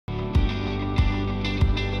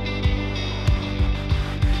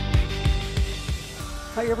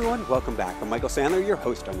Hi everyone, welcome back. I'm Michael Sandler, your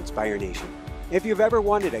host on Inspire Nation. If you've ever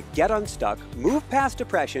wanted to get unstuck, move past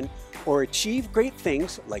depression, or achieve great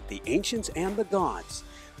things like the ancients and the gods,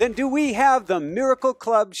 then do we have the Miracle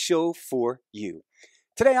Club show for you.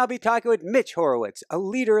 Today I'll be talking with Mitch Horowitz, a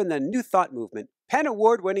leader in the New Thought movement, Penn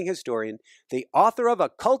Award-winning historian, the author of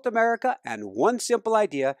Occult America and One Simple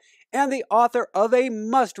Idea, and the author of a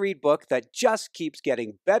must-read book that just keeps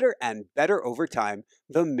getting better and better over time,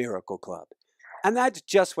 The Miracle Club. And that's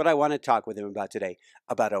just what I want to talk with him about today,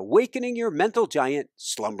 about awakening your mental giant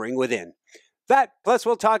slumbering within. That, plus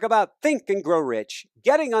we'll talk about Think and Grow Rich,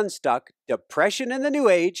 getting unstuck, depression in the New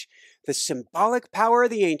Age, the symbolic power of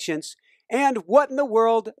the ancients, and what in the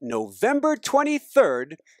world November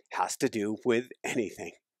 23rd has to do with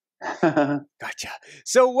anything. Gotcha.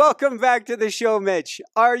 So welcome back to the show, Mitch.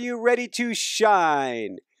 Are you ready to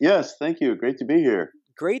shine? Yes, thank you. Great to be here.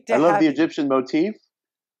 Great to I have love the you. Egyptian motif.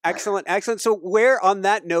 Excellent, excellent. So where, on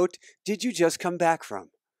that note, did you just come back from?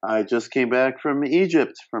 I just came back from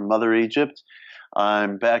Egypt, from Mother Egypt.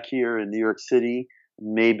 I'm back here in New York City,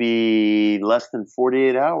 maybe less than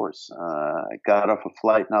 48 hours. I got off a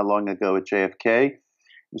flight not long ago at JFK. It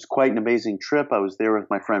was quite an amazing trip. I was there with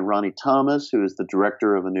my friend Ronnie Thomas, who is the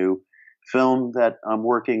director of a new film that I'm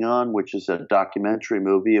working on, which is a documentary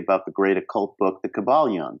movie about the great occult book, the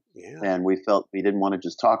Kyballion. Yeah. And we felt we didn't want to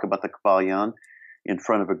just talk about the Kyballion in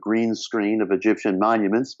front of a green screen of Egyptian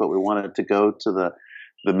monuments, but we wanted to go to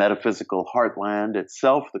the metaphysical heartland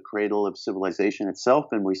itself, the cradle of civilization itself.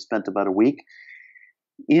 And we spent about a week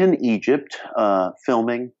in Egypt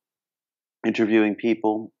filming, interviewing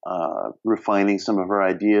people, refining some of our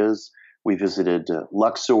ideas. We visited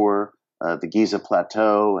Luxor, the Giza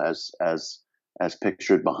Plateau, as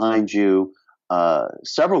pictured behind you,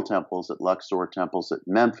 several temples at Luxor, temples at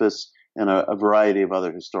Memphis, and a variety of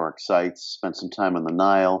other historic sites. Spent some time on the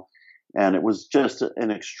Nile, and it was just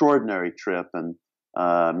an extraordinary trip, and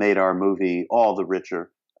made our movie all the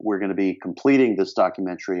richer. We're going to be completing this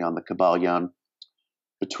documentary on the Kyballion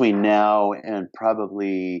between now and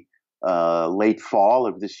probably late fall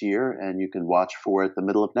of this year, and you can watch for it the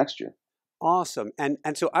middle of next year. Awesome. And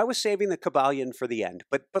so I was saving the Kyballion for the end,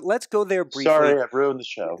 but let's go there briefly. Sorry, I've ruined the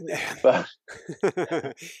show. But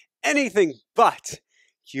anything but.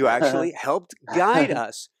 You actually helped guide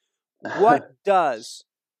us. What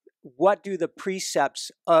do the precepts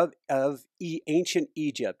of ancient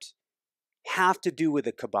Egypt have to do with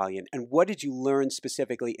the Kyballion? And what did you learn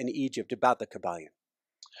specifically in Egypt about the Kyballion?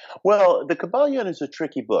 Well, the Kyballion is a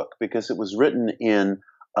tricky book because it was written in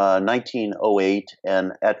 1908.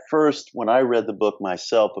 And at first, when I read the book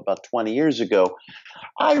myself about 20 years ago,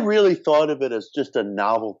 I really thought of it as just a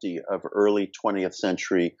novelty of early 20th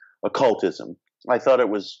century occultism. I thought it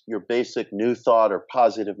was your basic new thought or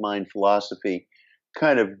positive mind philosophy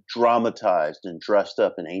kind of dramatized and dressed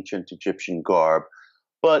up in ancient Egyptian garb.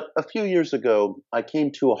 But a few years ago, I came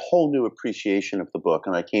to a whole new appreciation of the book,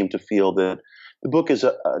 and I came to feel that the book is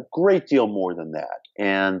a great deal more than that,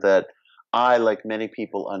 and that I, like many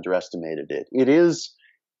people, underestimated it. It is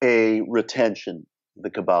a retention, the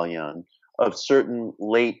Kyballion, of certain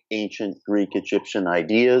late ancient Greek Egyptian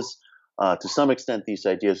ideas. To some extent, these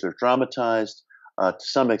ideas are dramatized. To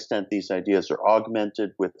some extent, these ideas are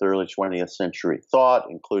augmented with early 20th century thought,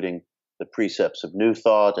 including the precepts of New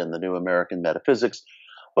Thought and the New American Metaphysics.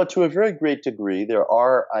 But to a very great degree, there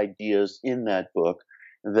are ideas in that book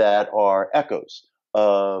that are echoes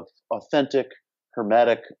of authentic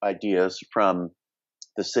Hermetic ideas from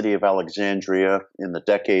the city of Alexandria in the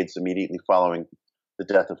decades immediately following the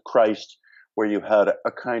death of Christ, where you had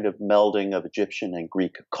a kind of melding of Egyptian and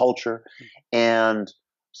Greek culture. And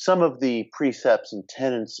some of the precepts and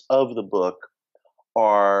tenets of the book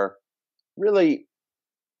are really,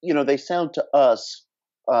 they sound to us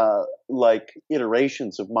like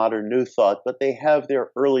iterations of modern New Thought, but they have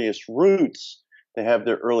their earliest roots. They have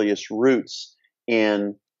their earliest roots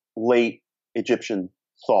in late Egyptian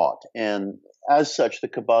thought. And as such, the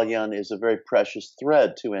Kyballion is a very precious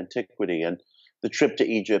thread to antiquity. And the trip to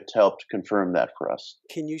Egypt helped confirm that for us.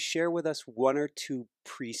 Can you share with us one or two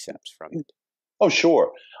precepts from it? Oh,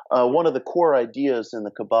 sure. One of the core ideas in the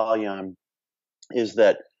Kyballion is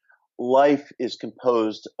that life is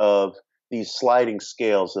composed of these sliding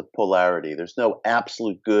scales of polarity. There's no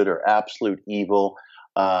absolute good or absolute evil,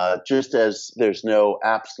 just as there's no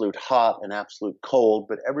absolute hot and absolute cold,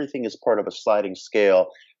 but everything is part of a sliding scale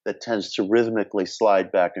that tends to rhythmically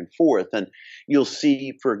slide back and forth. And you'll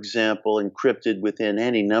see, for example, encrypted within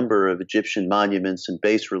any number of Egyptian monuments and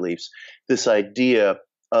bas reliefs, this idea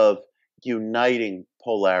of uniting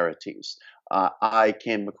polarities. I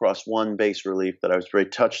came across one bas relief that I was very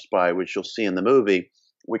touched by, which you'll see in the movie,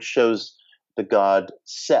 which shows the god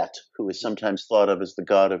Set, who is sometimes thought of as the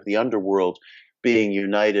god of the underworld, being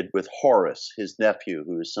united with Horus, his nephew,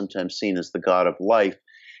 who is sometimes seen as the god of life.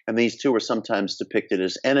 And these two are sometimes depicted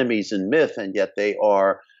as enemies in myth, and yet they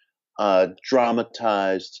are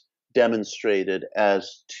dramatized, demonstrated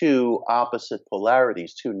as two opposite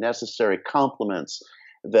polarities, two necessary complements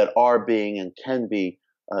that are being and can be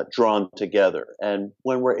drawn together. And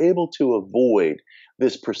when we're able to avoid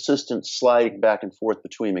this persistent sliding back and forth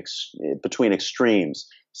between extremes,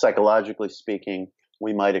 psychologically speaking,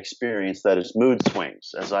 we might experience that as mood swings,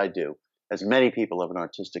 as I do, as many people of an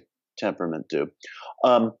artistic temperament do.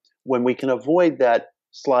 When we can avoid that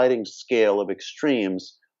sliding scale of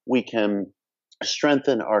extremes, we can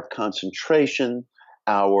strengthen our concentration,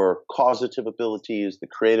 our causative abilities, the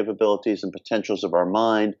creative abilities and potentials of our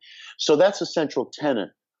mind. So that's a central tenet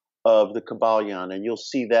of the Kyballion, and you'll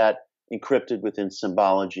see that encrypted within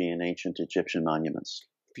symbology in ancient Egyptian monuments.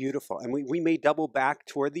 Beautiful. And we may double back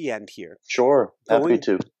toward the end here. Sure, happy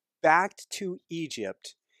to. Back to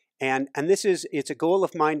Egypt. And it's a goal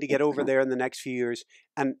of mine to get over there in the next few years.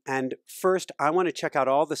 And first, I want to check out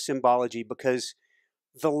all the symbology, because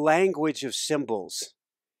the language of symbols,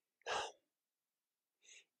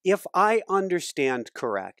 if I understand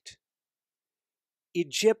correct, the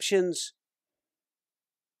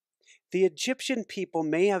Egyptian people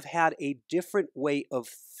may have had a different way of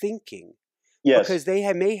thinking. Yes. Because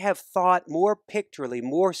they may have thought more pictorially,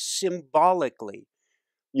 more symbolically,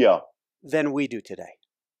 than we do today.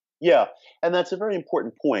 Yeah, and that's a very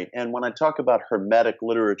important point. And when I talk about Hermetic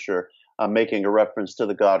literature, I'm making a reference to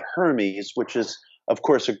the god Hermes, which is, of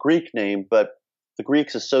course, a Greek name, but the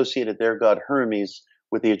Greeks associated their god Hermes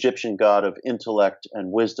with the Egyptian god of intellect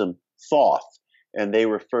and wisdom, Thoth. And they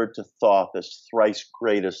referred to Thoth as thrice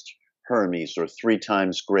greatest Hermes, or three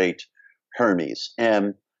times great Hermes.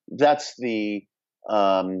 And that's the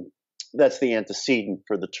antecedent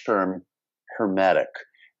for the term Hermetic,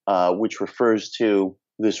 which refers to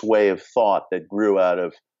this way of thought that grew out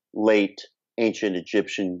of late ancient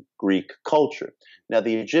Egyptian Greek culture. Now,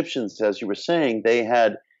 the Egyptians, as you were saying, they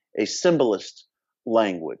had a symbolist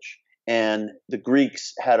language, and the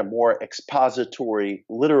Greeks had a more expository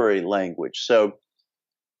literary language. So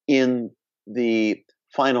in the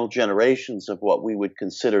final generations of what we would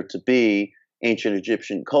consider to be ancient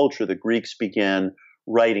Egyptian culture, the Greeks began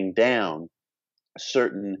writing down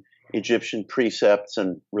certain Egyptian precepts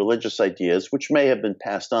and religious ideas, which may have been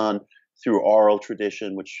passed on through oral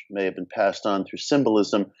tradition, which may have been passed on through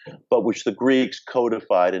symbolism, but which the Greeks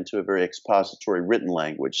codified into a very expository written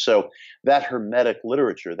language. So that Hermetic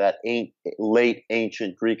literature, that late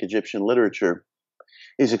ancient Greek Egyptian literature,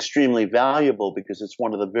 is extremely valuable because it's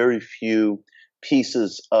one of the very few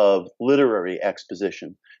pieces of literary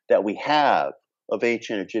exposition that we have of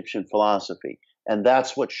ancient Egyptian philosophy. And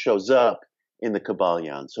that's what shows up in the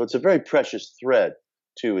Kyballion. So it's a very precious thread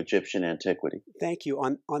to Egyptian antiquity. Thank you.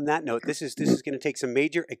 On that note, this is going to take some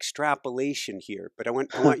major extrapolation here, but I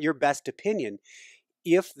want your best opinion.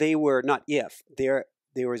 If they were not if there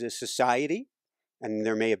was a society, and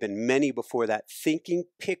there may have been many before that, thinking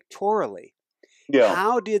pictorially. Yeah.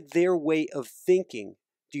 How did their way of thinking,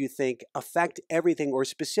 do you think, affect everything, or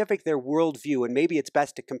specific their worldview? And maybe it's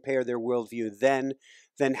best to compare their worldview then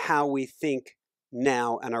than how we think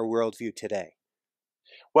now and our worldview today.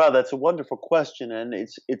 Well, that's a wonderful question, and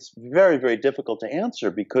it's very, very difficult to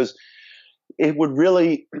answer because it would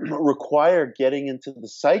really require getting into the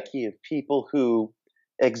psyche of people who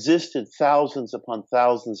existed thousands upon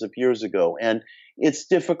thousands of years ago. And it's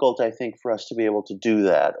difficult, I think, for us to be able to do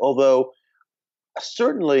that. Although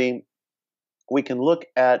certainly we can look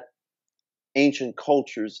at ancient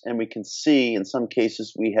cultures and we can see in some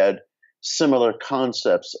cases we had similar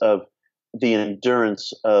concepts of the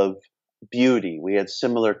endurance of beauty. We had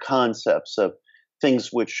similar concepts of things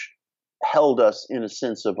which held us in a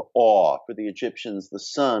sense of awe. For the Egyptians, the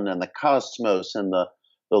sun and the cosmos and the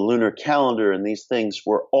lunar calendar and these things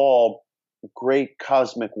were all great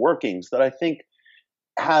cosmic workings that I think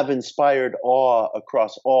have inspired awe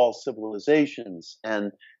across all civilizations.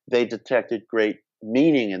 And they detected great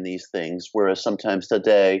meaning in these things, whereas sometimes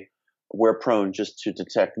today we're prone just to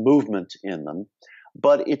detect movement in them.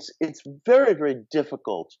 But it's very, very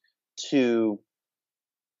difficult to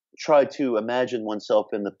try to imagine oneself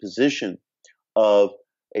in the position of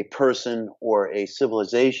a person or a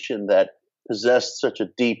civilization that possessed such a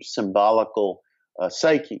deep symbolical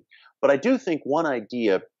psyche. But I do think one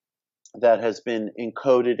idea that has been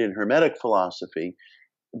encoded in Hermetic philosophy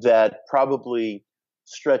that probably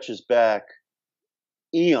stretches back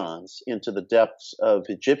eons into the depths of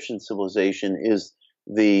Egyptian civilization is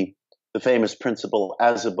the the famous principle,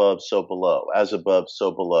 as above, so below, as above,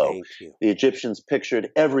 so below. Thank you. The Egyptians pictured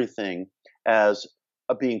everything as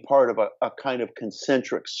being part of a kind of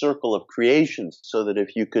concentric circle of creations, so that if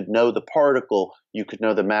you could know the particle, you could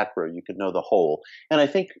know the macro, you could know the whole. And I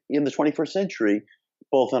think in the 21st century,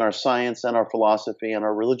 both in our science and our philosophy and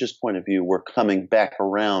our religious point of view, we're coming back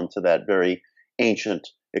around to that very ancient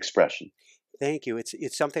expression. Thank you.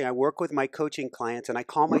 It's something I work with my coaching clients, and I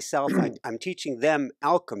call myself, I'm teaching them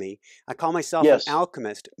alchemy. I call myself an Yes.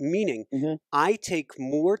 alchemist, meaning Mm-hmm. I take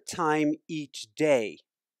more time each day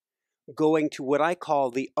going to what I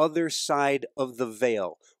call the other side of the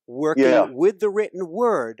veil, working Yeah. with the written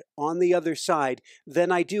word on the other side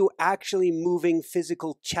than I do actually moving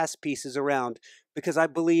physical chess pieces around, because I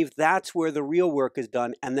believe that's where the real work is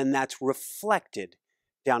done, and then that's reflected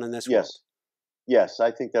down in this world. Yes. Yes,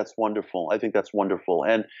 I think that's wonderful. I think that's wonderful.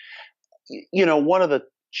 And, one of the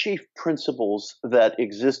chief principles that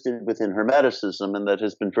existed within Hermeticism, and that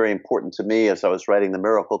has been very important to me as I was writing the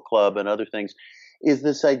Miracle Club and other things, is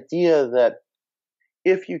this idea that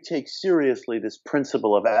if you take seriously this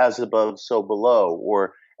principle of as above, so below,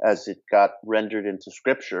 or as it got rendered into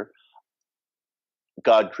scripture,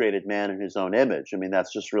 God created man in his own image. I mean,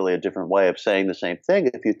 that's just really a different way of saying the same thing.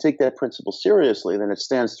 If you take that principle seriously, then it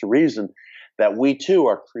stands to reason that we too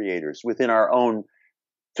are creators within our own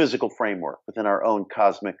physical framework, within our own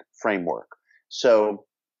cosmic framework. So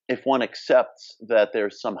if one accepts that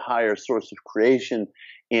there's some higher source of creation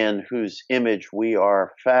in whose image we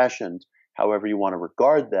are fashioned, however you want to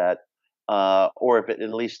regard that, or if it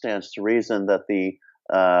at least stands to reason that the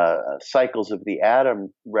cycles of the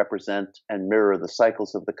atom represent and mirror the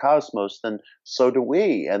cycles of the cosmos, then so do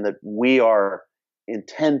we, and that we are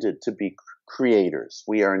intended to be creators.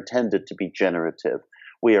 We are intended to be generative.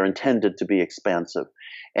 We are intended to be expansive.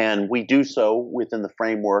 And we do so within the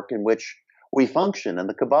framework in which we function. And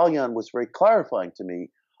the Kyballion was very clarifying to me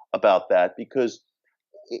about that, because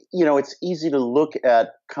it's easy to look at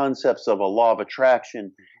concepts of a law of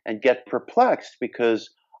attraction and get perplexed, because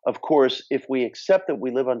of course, if we accept that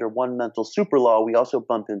we live under one mental super law, we also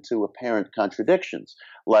bump into apparent contradictions,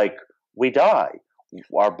 like we die,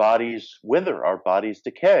 our bodies wither, our bodies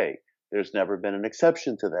decay. There's never been an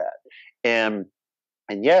exception to that. And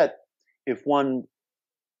yet, if one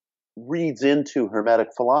reads into Hermetic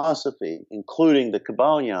philosophy, including the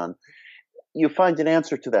Kyballion, you find an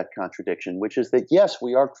answer to that contradiction, which is that yes,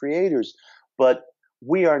 we are creators, but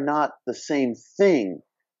we are not the same thing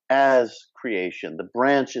as creation. The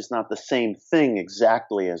branch is not the same thing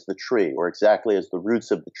exactly as the tree, or exactly as the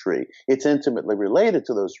roots of the tree. It's intimately related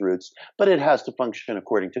to those roots, but it has to function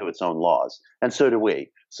according to its own laws. And so do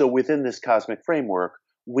we. So within this cosmic framework,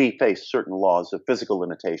 we face certain laws of physical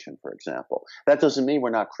limitation, for example. That doesn't mean we're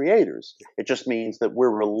not creators. It just means that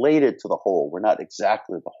we're related to the whole. We're not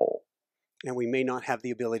exactly the whole. And we may not have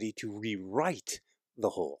the ability to rewrite the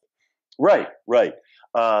whole. Right, right.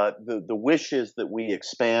 The wish is that we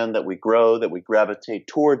expand, that we grow, that we gravitate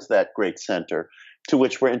towards that great center to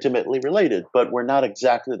which we're intimately related, but we're not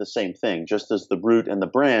exactly the same thing. Just as the root and the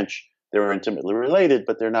branch, they're intimately related,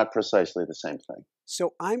 but they're not precisely the same thing.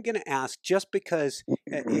 So I'm going to ask, just because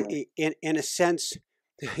in a sense,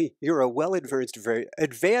 you're a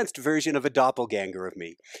advanced version of a doppelganger of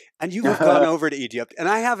me, and you have gone over to Egypt, and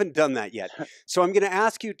I haven't done that yet. So I'm going to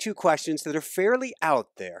ask you two questions that are fairly out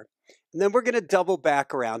there, and then we're going to double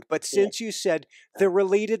back around. But since you said they're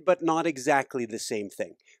related but not exactly the same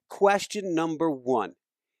thing, question number one,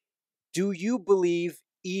 do you believe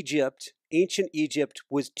Egypt, ancient Egypt,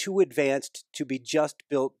 was too advanced to be just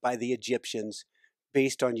built by the Egyptians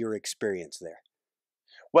based on your experience there?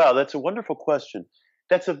 Wow, that's a wonderful question.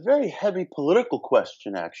 That's a very heavy political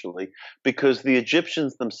question, actually, because the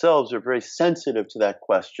Egyptians themselves are very sensitive to that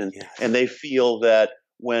question. Yes. And they feel that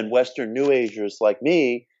when Western New Agers like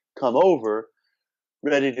me come over,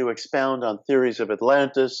 ready to expound on theories of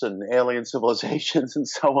Atlantis and alien civilizations and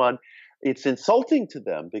so on, it's insulting to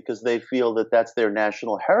them because they feel that that's their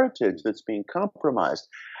national heritage that's being compromised.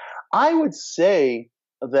 I would say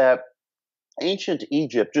that ancient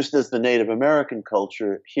Egypt, just as the Native American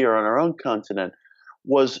culture here on our own continent,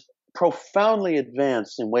 was profoundly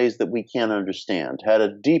advanced in ways that we can't understand, had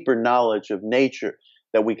a deeper knowledge of nature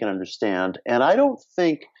that we can understand. And I don't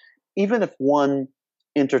think, even if one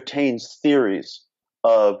entertains theories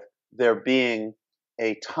of there being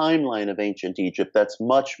a timeline of ancient Egypt that's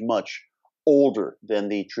much, much older than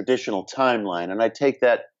the traditional timeline, and I take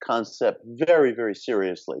that concept very, very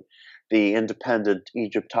seriously. The independent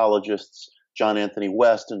Egyptologists John Anthony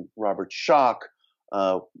West and Robert Schoch.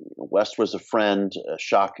 West was a friend.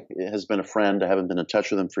 Schoch has been a friend. I haven't been in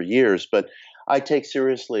touch with him for years, but I take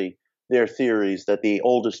seriously their theories that the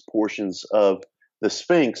oldest portions of the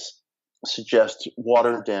Sphinx suggest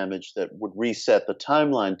water damage that would reset the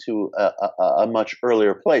timeline to a much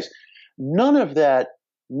earlier place. None of that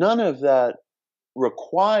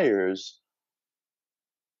requires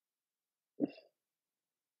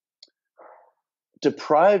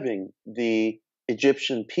depriving the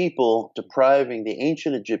Egyptian people, depriving the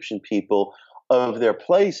ancient Egyptian people of their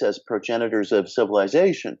place as progenitors of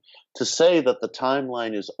civilization. To say that the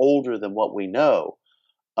timeline is older than what we know,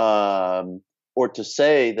 or to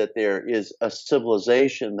say that there is a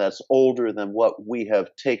civilization that's older than what we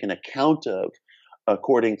have taken account of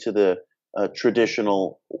according to the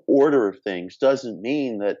traditional order of things, doesn't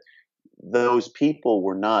mean that those people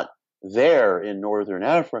were not there in northern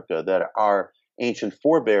Africa, that our ancient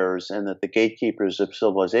forebears and that the gatekeepers of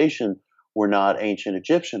civilization were not ancient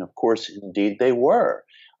Egyptian. Of course, indeed they were.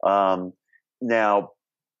 Now,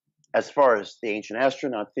 as far as the ancient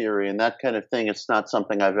astronaut theory and that kind of thing, it's not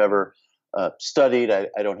something I've ever studied. I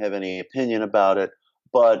don't have any opinion about it.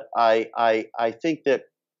 But I think that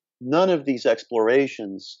none of these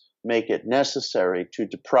explorations make it necessary to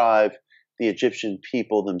deprive the Egyptian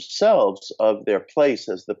people themselves of their place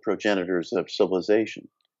as the progenitors of civilization.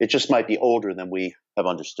 It just might be older than we have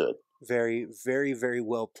understood. Very, very, very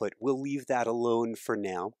well put. We'll leave that alone for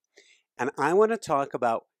now. And I want to talk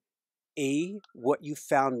about A, what you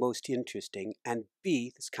found most interesting, and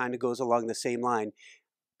B, this kind of goes along the same line.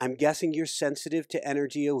 I'm guessing you're sensitive to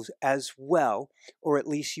energy as well, or at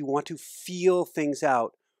least you want to feel things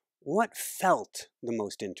out. What felt the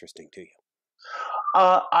most interesting to you?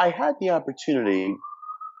 I had the opportunity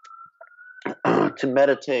to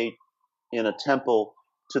meditate in a temple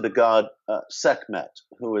to the god Sekhmet,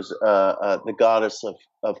 who is the goddess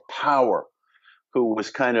of power, who was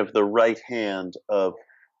kind of the right hand of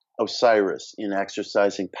Osiris in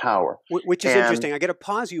exercising power. Which is interesting. I got to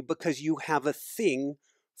pause you because you have a thing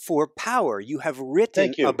for power. You have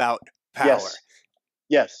written about power. Yes.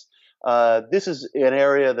 Yes. This is an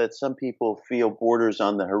area that some people feel borders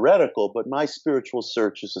on the heretical, but my spiritual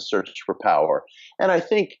search is a search for power. And I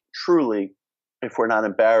think truly, if we're not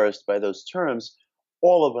embarrassed by those terms,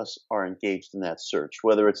 all of us are engaged in that search.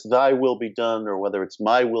 Whether it's thy will be done or whether it's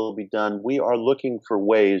my will be done, we are looking for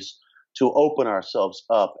ways to open ourselves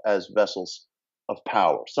up as vessels of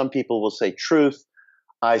power. Some people will say truth.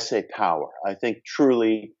 I say power. I think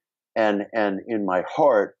truly and in my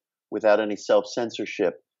heart, without any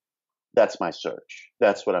self-censorship, that's my search.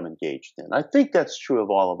 That's what I'm engaged in. I think that's true of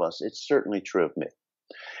all of us. It's certainly true of me.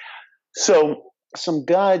 So some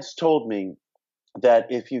guides told me that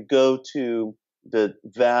if you go to the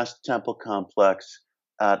vast temple complex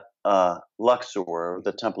at Luxor,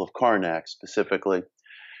 the Temple of Karnak specifically,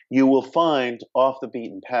 you will find off the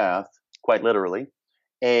beaten path, quite literally,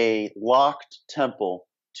 a locked temple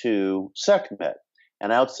to Sekhmet.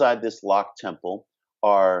 And outside this locked temple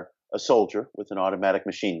are a soldier with an automatic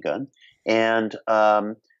machine gun and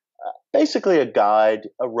basically a guide,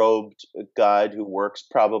 a robed guide who works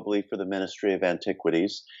probably for the Ministry of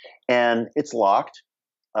Antiquities. And it's locked.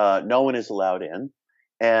 No one is allowed in.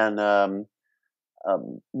 And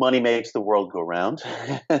money makes the world go round,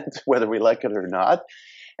 whether we like it or not.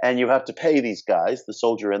 And you have to pay these guys, the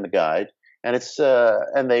soldier and the guide, and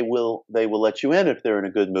they will let you in if they're in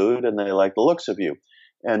a good mood and they like the looks of you.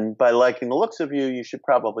 And by liking the looks of you, you should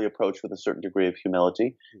probably approach with a certain degree of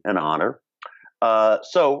humility and honor.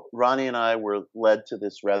 So Ronnie and I were led to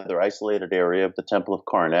this rather isolated area of the Temple of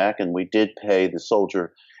Karnak, and we did pay the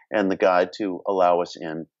soldier and the guide to allow us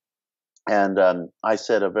in. And I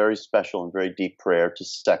said a very special and very deep prayer to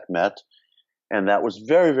Sekhmet, and that was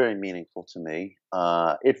very, very meaningful to me.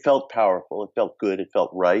 It felt powerful. It felt good. It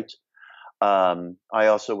felt right. I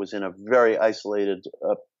also was in a very isolated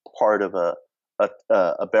part of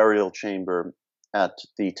a burial chamber at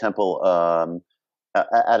the temple,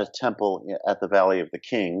 at a temple at the Valley of the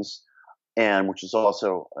Kings, and which is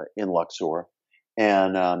also in Luxor.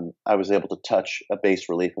 And I was able to touch a bas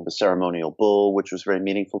relief of a ceremonial bull, which was very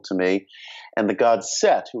meaningful to me. And the god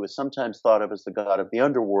Sept, who is sometimes thought of as the god of the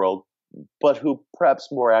underworld, but who perhaps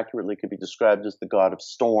more accurately could be described as the god of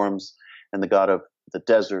storms and the god of the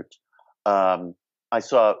desert. I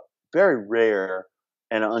saw very rare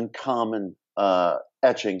and uncommon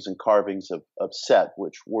etchings and carvings of Sept,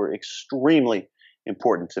 which were extremely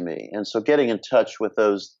important to me. And so getting in touch with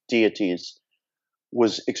those deities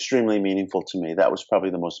was extremely meaningful to me. That was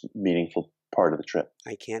probably the most meaningful part of the trip.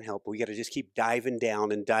 I can't help it. We got to just keep diving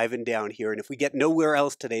down and diving down here. And if we get nowhere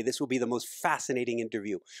else today, this will be the most fascinating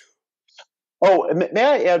interview. Oh, may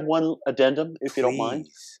I add one addendum, if Please. you don't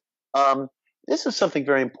mind? This is something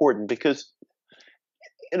very important because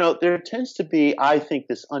there tends to be, I think,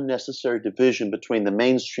 this unnecessary division between the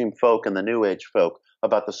mainstream folk and the New Age folk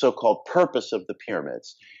about the so-called purpose of the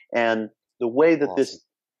pyramids. And the way that this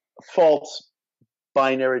false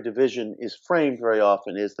binary division is framed very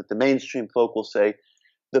often is that the mainstream folk will say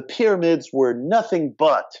the pyramids were nothing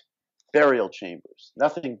but burial chambers.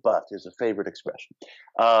 Nothing but is a favorite expression.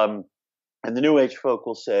 And the New Age folk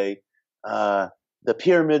will say the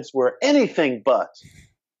pyramids were anything but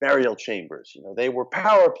burial chambers. They were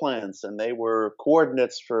power plants, and they were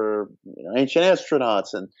coordinates for ancient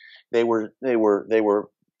astronauts, and they were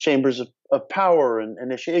chambers of power and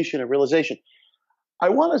initiation and realization. I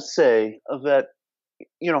want to say that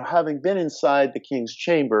having been inside the king's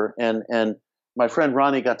chamber, and my friend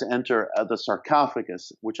Ronnie got to enter the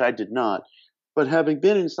sarcophagus, which I did not, but having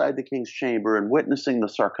been inside the king's chamber and witnessing the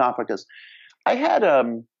sarcophagus, I had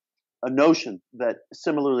a notion that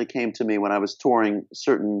similarly came to me when I was touring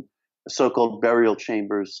certain so-called burial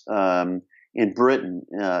chambers in Britain,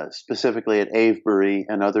 specifically at Avebury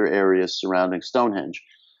and other areas surrounding Stonehenge.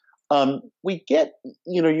 We get,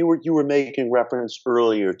 you were making reference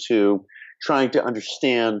earlier to trying to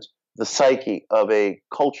understand the psyche of a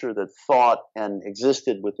culture that thought and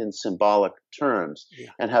existed within symbolic terms,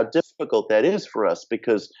 and how difficult that is for us,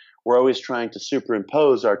 because we're always trying to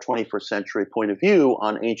superimpose our 21st century point of view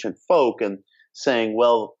on ancient folk and saying,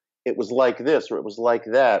 well, it was like this or it was like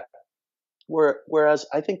that. Whereas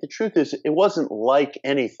I think the truth is it wasn't like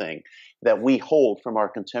anything that we hold from our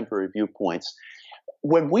contemporary viewpoints.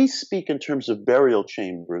 When we speak in terms of burial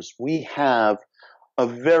chambers, we have a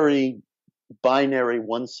very binary,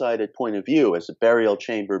 one-sided point of view, as a burial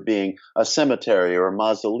chamber being a cemetery or a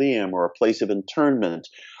mausoleum or a place of internment.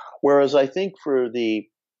 Whereas I think for the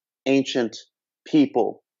ancient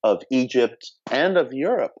people of Egypt and of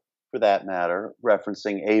Europe, for that matter,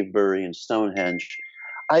 referencing Avebury and Stonehenge,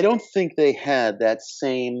 I don't think they had that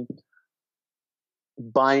same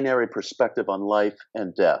binary perspective on life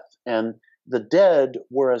and death. And the dead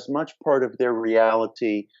were as much part of their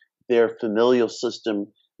reality, their familial system,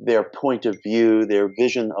 their point of view, their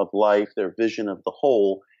vision of life, their vision of the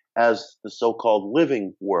whole, as the so-called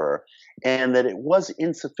living were. And that it was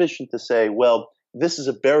insufficient to say, well, this is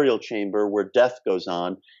a burial chamber where death goes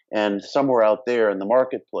on, and somewhere out there in the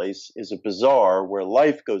marketplace is a bazaar where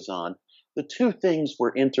life goes on. The two things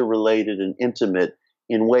were interrelated and intimate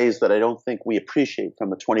in ways that I don't think we appreciate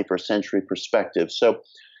from a 21st century perspective. So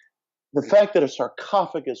the fact that a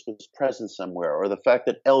sarcophagus was present somewhere, or the fact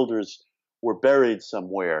that elders were buried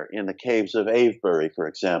somewhere in the caves of Avebury, for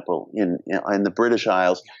example, in the British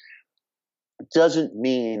Isles, doesn't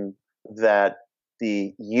mean that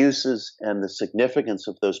the uses and the significance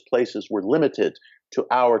of those places were limited to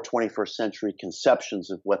our 21st century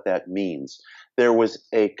conceptions of what that means. There was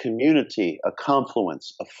a community, a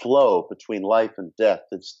confluence, a flow between life and death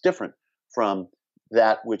that's different from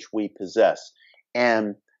that which we possess.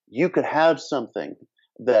 And you could have something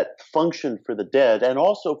that functioned for the dead and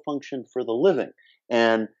also functioned for the living.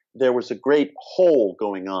 And there was a great whole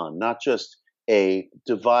going on, not just a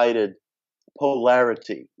divided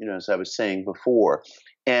polarity, as I was saying before.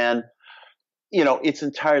 And, it's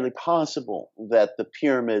entirely possible that the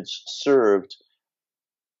pyramids served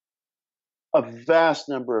a vast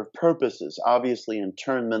number of purposes. Obviously,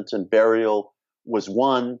 internment and burial was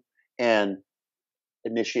one, and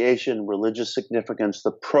initiation, religious significance,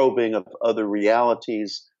 the probing of other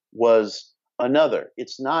realities was another.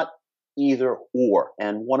 It's not either or.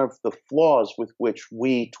 And one of the flaws with which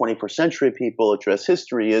we 21st century people address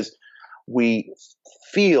history is we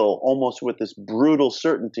feel almost with this brutal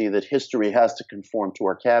certainty that history has to conform to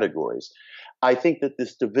our categories. I think that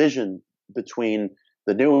this division between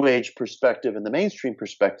the New Age perspective and the mainstream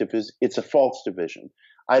perspective it's a false division.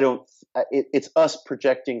 It's us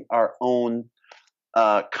projecting our own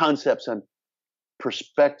concepts and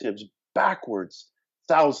perspectives backwards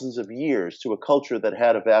thousands of years to a culture that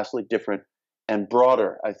had a vastly different and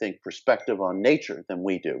broader, I think, perspective on nature than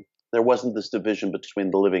we do. There wasn't this division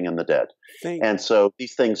between the living and the dead. And so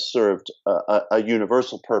these things served a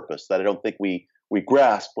universal purpose that I don't think we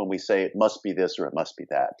grasp when we say it must be this or it must be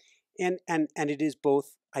that. And it is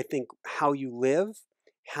both, I think, how you live,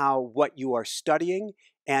 what you are studying.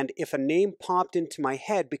 And if a name popped into my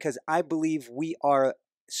head, because I believe we are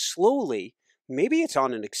slowly, maybe it's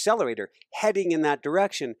on an accelerator, heading in that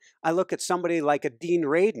direction, I look at somebody like a Dean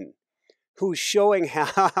Radin, who's showing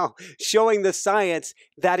the science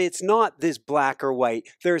that it's not this black or white.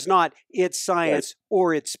 There's not, it's science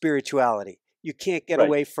or it's spirituality. You can't get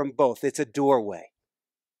away from both. It's a doorway.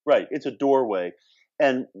 Right. It's a doorway.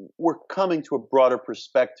 And we're coming to a broader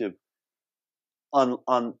perspective on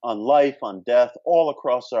life, on death, all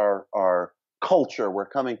across our culture. We're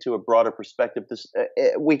coming to a broader perspective.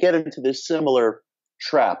 We get into this similar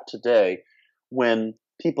trap today when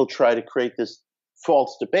people try to create this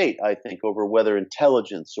false debate, I think, over whether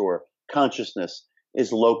intelligence or consciousness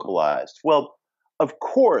is localized. Well, of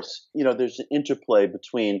course, there's an interplay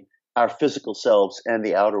between our physical selves and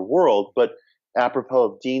the outer world, but apropos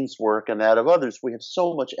of Dean's work and that of others, we have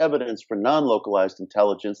so much evidence for non-localized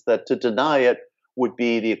intelligence that to deny it would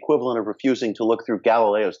be the equivalent of refusing to look through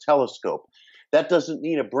Galileo's telescope. That doesn't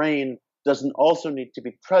mean a brain doesn't also need to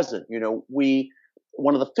be present.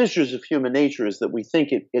 One of the fissures of human nature is that we think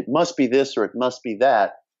it must be this or it must be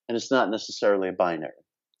that, and it's not necessarily a binary.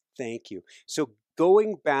 Thank you. So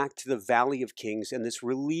going back to the Valley of Kings and this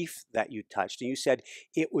relief that you touched, and you said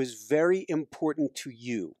it was very important to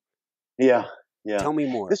you. Yeah, yeah. Tell me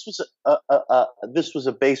more. This was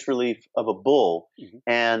a bas relief of a bull,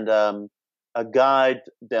 and a guide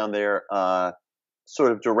down there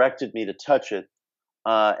sort of directed me to touch it.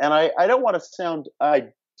 And I don't want to sound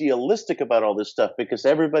idealistic about all this stuff, because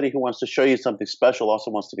everybody who wants to show you something special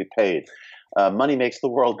also wants to be paid. Money makes the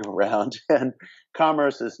world go round, and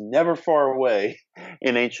commerce is never far away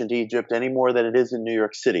in ancient Egypt any more than it is in New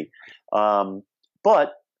York City.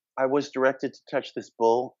 But I was directed to touch this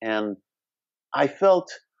bull, and I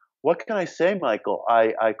felt, what can I say, Michael?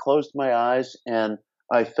 I closed my eyes, and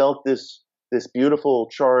I felt this beautiful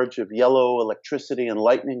charge of yellow electricity and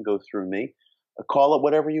lightning go through me. Call it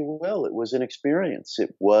whatever you will. It was an experience.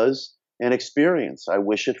 It was an experience. I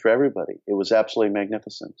wish it for everybody. It was absolutely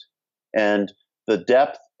magnificent. And the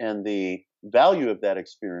depth and the value of that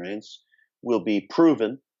experience will be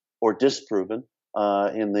proven or disproven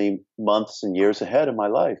in the months and years ahead of my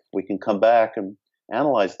life. We can come back and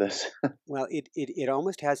analyze this. Well, it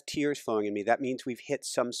almost has tears flowing in me. That means we've hit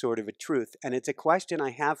some sort of a truth. And it's a question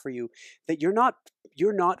I have for you that you're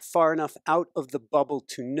not far enough out of the bubble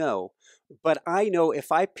to know. But I know if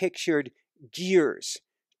I pictured gears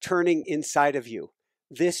turning inside of you,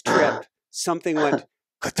 this trip, something went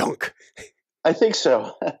ka-dunk. I think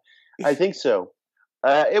so. I think so.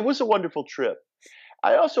 It was a wonderful trip.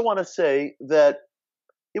 I also want to say that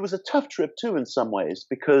it was a tough trip too in some ways,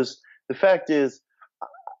 because the fact is,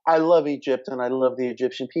 I love Egypt and I love the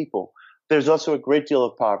Egyptian people. There's also a great deal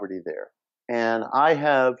of poverty there. And I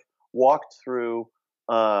have walked through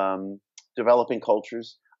developing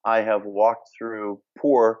cultures. I have walked through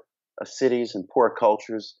poor cities and poor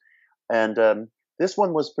cultures. And this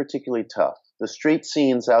one was particularly tough. The street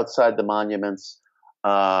scenes outside the monuments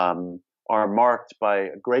are marked by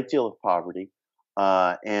a great deal of poverty.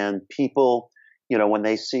 And people, when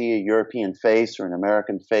they see a European face or an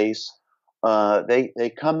American face,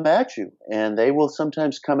 they come at you, and they will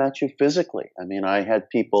sometimes come at you physically. I mean, I had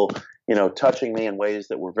people, touching me in ways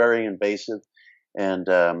that were very invasive, and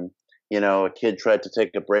a kid tried to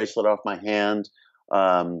take a bracelet off my hand.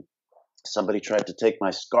 Somebody tried to take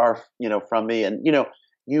my scarf, from me, and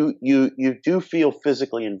you do feel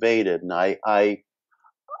physically invaded. And I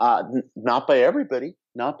not by everybody,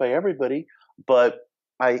 but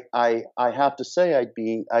I have to say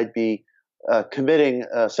I'd be committing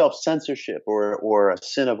self-censorship or a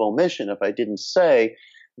sin of omission if I didn't say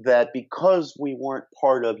that because we weren't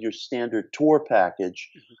part of your standard tour package,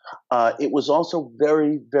 it was also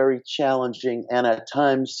very, very challenging and at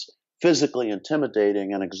times physically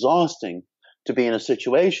intimidating and exhausting to be in a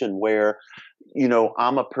situation where,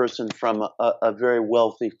 I'm a person from a very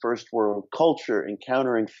wealthy first world culture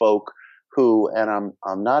encountering folk who, and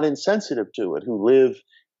I'm not insensitive to it, who live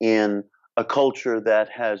in a culture that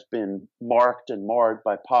has been marked and marred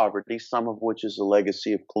by poverty, some of which is a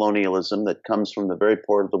legacy of colonialism that comes from the very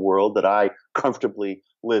part of the world that I comfortably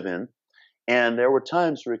live in. And there were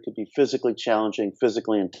times where it could be physically challenging,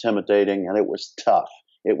 physically intimidating, and it was tough.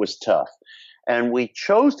 It was tough. And we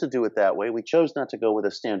chose to do it that way. We chose not to go with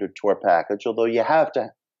a standard tour package, although you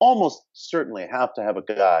almost certainly have to have a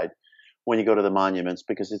guide when you go to the monuments,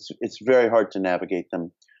 because it's very hard to navigate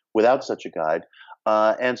them without such a guide.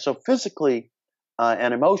 And so physically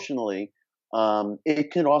and emotionally,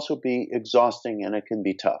 it can also be exhausting and it can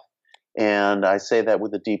be tough. And I say that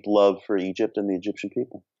with a deep love for Egypt and the Egyptian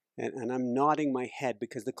people. And I'm nodding my head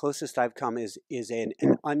because the closest I've come is an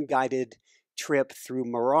unguided trip through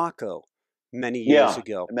Morocco many years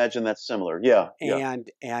ago. Imagine that's similar. Yeah.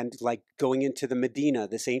 And like going into the Medina,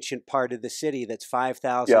 this ancient part of the city that's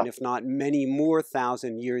 5,000, if not many more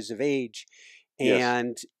thousand years of age.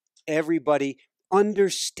 And everybody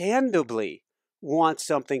understandably wants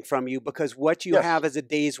something from you because what you have as a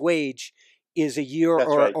day's wage is a year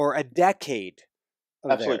or a decade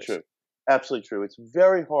of Absolutely theirs. true. Absolutely true. It's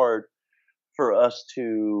very hard for us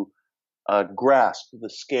to grasp the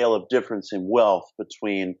scale of difference in wealth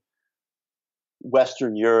between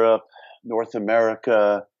Western Europe, North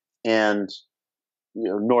America, and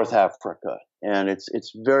North Africa, and it's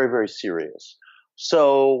very, very serious.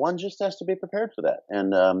 So one just has to be prepared for that.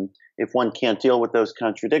 And if one can't deal with those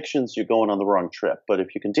contradictions, you're going on the wrong trip. But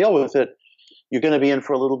if you can deal with it, you're going to be in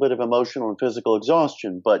for a little bit of emotional and physical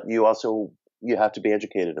exhaustion. But you have to be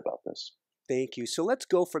educated about this. Thank you. So let's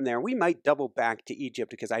go from there. We might double back to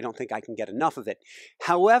Egypt because I don't think I can get enough of it.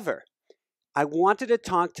 However, I wanted to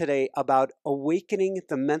talk today about awakening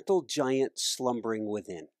the mental giant slumbering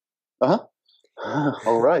within. Uh-huh.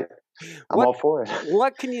 All right. I'm all for it.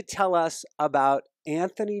 What can you tell us about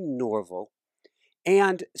Anthony Norval?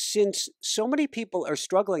 And since so many people are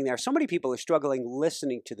struggling there, so many people are struggling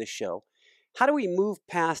listening to the show, how do we move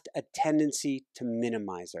past a tendency to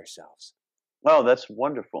minimize ourselves? Oh, that's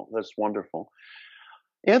wonderful. That's wonderful.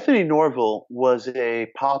 Anthony Norval was a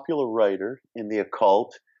popular writer in the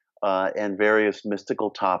occult and various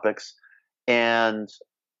mystical topics. And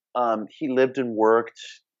he lived and worked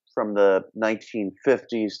from the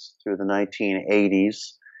 1950s through the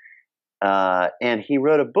 1980s. And he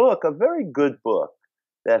wrote a book, a very good book,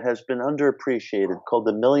 that has been underappreciated called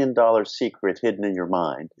The $1 Million Secret Hidden in Your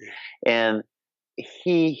Mind. And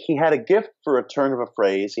he had a gift for a turn of a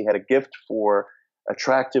phrase. He had a gift for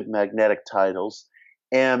attractive magnetic titles.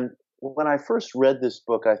 And when I first read this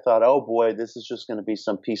book, I thought, oh boy, this is just going to be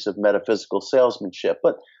some piece of metaphysical salesmanship.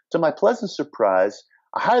 But to my pleasant surprise,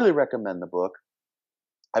 I highly recommend the book.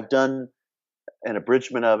 I've done an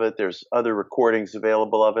abridgment of it. There's other recordings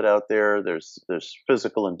available of it out there. There's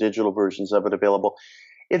physical and digital versions of it available.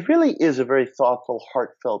 It really is a very thoughtful,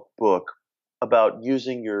 heartfelt book about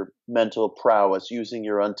using your mental prowess, using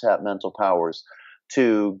your untapped mental powers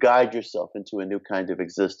to guide yourself into a new kind of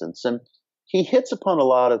existence. And he hits upon a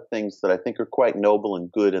lot of things that I think are quite noble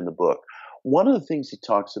and good in the book. One of the things he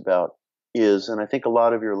talks about is, and I think a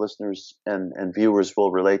lot of your listeners and viewers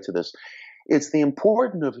will relate to this, it's the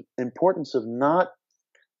importance of not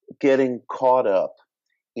getting caught up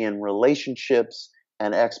in relationships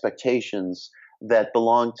and expectations that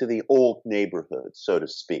belong to the old neighborhood, so to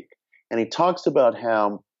speak. And he talks about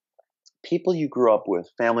how people you grew up with,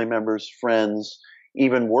 family members, friends,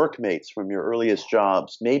 even workmates from your earliest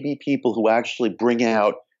jobs, may be people who actually bring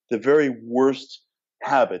out the very worst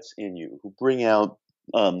habits in you, who bring out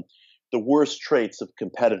the worst traits of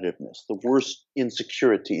competitiveness, the worst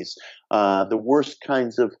insecurities, the worst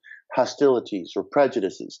kinds of hostilities or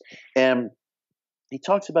prejudices. And he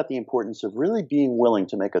talks about the importance of really being willing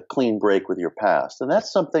to make a clean break with your past. And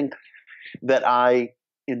that's something that I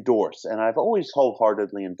endorse, and I've always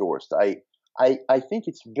wholeheartedly endorsed. I think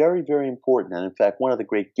it's very, very important. And in fact, one of the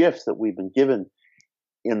great gifts that we've been given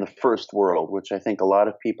in the first world, which I think a lot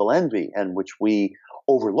of people envy and which we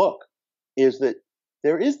overlook, is that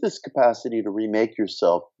there is this capacity to remake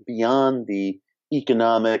yourself beyond the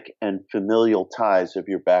economic and familial ties of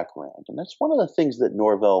your background. And that's one of the things that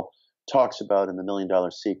Norval talks about in The $1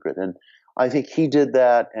 Million Secret. And I think he did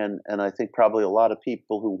that. And I think probably a lot of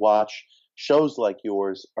people who watch shows like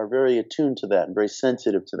yours are very attuned to that and very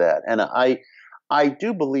sensitive to that. And I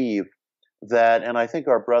do believe that, and I think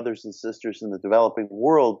our brothers and sisters in the developing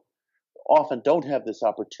world often don't have this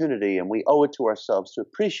opportunity, and we owe it to ourselves to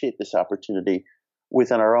appreciate this opportunity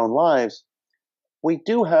within our own lives. We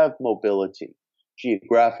do have mobility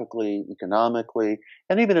geographically, economically,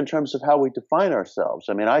 and even in terms of how we define ourselves.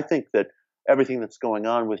 I mean, I think that everything that's going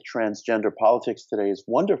on with transgender politics today is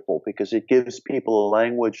wonderful because it gives people a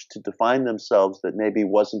language to define themselves that maybe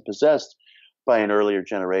wasn't possessed by an earlier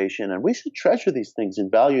generation. And we should treasure these things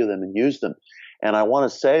and value them and use them. And I want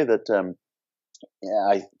to say that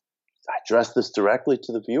I address this directly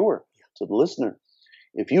to the viewer, to the listener.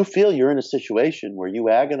 If you feel you're in a situation where you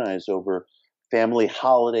agonize over family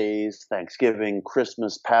holidays, Thanksgiving,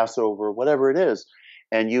 Christmas, Passover, whatever it is,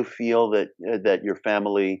 and you feel that your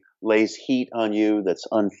family lays heat on you that's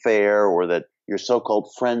unfair, or that your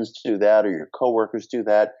so-called friends do that, or your coworkers do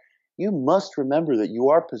that, you must remember that you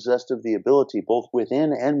are possessed of the ability, both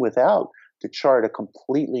within and without, to chart a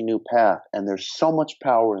completely new path. And there's so much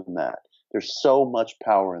power in that. There's so much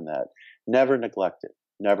power in that. Never neglect it.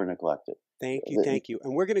 Never neglect it. Thank you, thank you.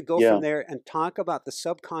 And we're going to go from there and talk about the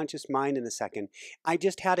subconscious mind in a second. I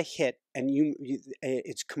just had a hit, and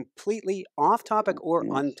it's completely off topic or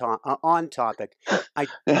on topic. I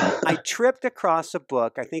tripped across a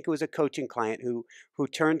book. I think it was a coaching client who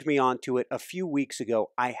turned me on to it a few weeks ago.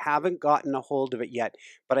 I haven't gotten a hold of it yet,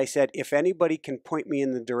 but I said, if anybody can point me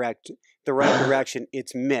in the right direction,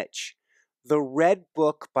 it's Mitch. The Red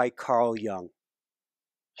Book by Carl Jung.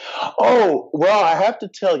 Oh, well, I have to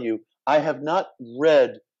tell you, I have not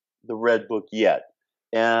read the Red Book yet,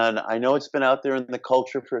 and I know it's been out there in the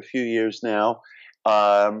culture for a few years now.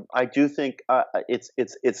 I do think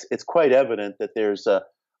it's quite evident that there's a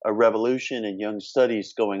revolution in Jung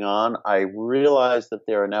studies going on. I realize that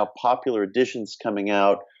there are now popular editions coming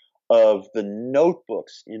out of the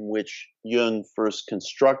notebooks in which Jung first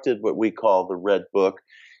constructed what we call the Red Book.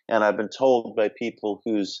 And I've been told by people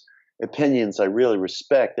whose opinions I really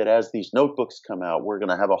respect that as these notebooks come out, we're going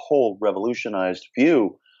to have a whole revolutionized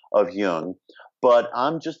view of Jung. But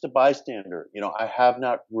I'm just a bystander. I have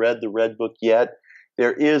not read the Red Book yet.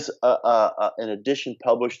 There is an edition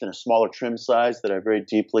published in a smaller trim size that I very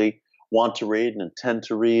deeply want to read and intend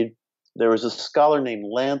to read. There was a scholar named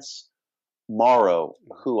Lance Morrow,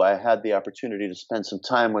 who I had the opportunity to spend some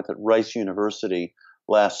time with at Rice University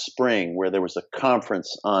last spring, where there was a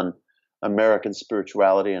conference on American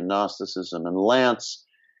spirituality and Gnosticism. And Lance,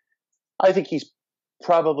 I think he's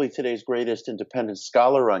probably today's greatest independent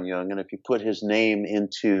scholar on Jung. And if you put his name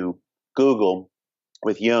into Google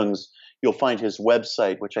with Jung's, you'll find his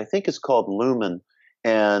website, which I think is called Lumen.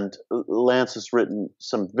 And Lance has written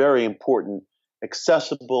some very important,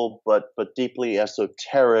 accessible, but deeply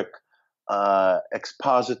esoteric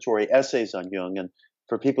expository essays on Jung. And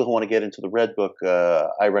for people who want to get into the Red Book,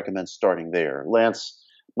 I recommend starting there. Lance,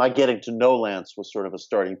 my getting to know Lance was sort of a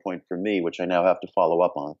starting point for me, which I now have to follow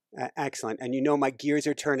up on. Excellent. And my gears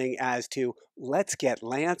are turning as to let's get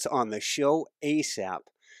Lance on the show ASAP.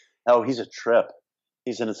 Oh, he's a trip.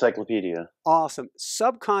 He's an encyclopedia. Awesome.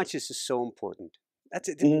 Subconscious is so important. That's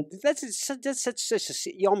it. Mm-hmm. That's such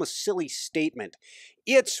a almost silly statement.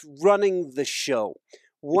 It's running the show.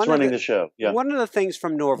 The show. Yeah. One of the things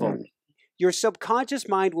from Norval, your subconscious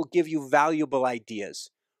mind will give you valuable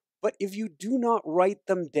ideas, but if you do not write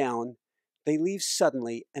them down, they leave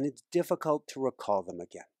suddenly, and it's difficult to recall them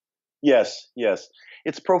again. Yes.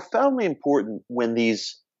 It's profoundly important when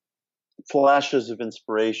these flashes of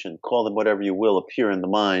inspiration, call them whatever you will, appear in the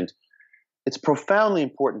mind. It's profoundly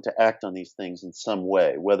important to act on these things in some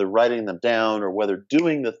way, whether writing them down or whether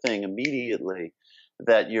doing the thing immediately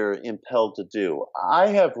that you're impelled to do. I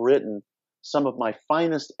have written some of my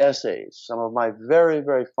finest essays, some of my very,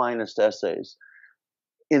 very finest essays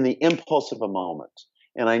in the impulse of a moment.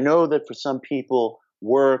 And I know that for some people,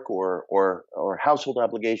 work or household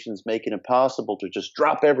obligations make it impossible to just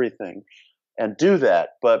drop everything and do that.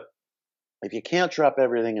 But if you can't drop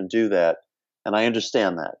everything and do that, and I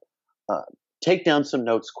understand that, take down some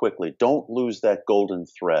notes quickly. Don't lose that golden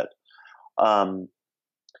thread.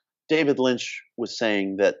 David Lynch was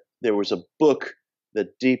saying that there was a book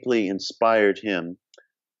that deeply inspired him.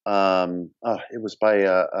 It was by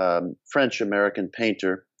a French-American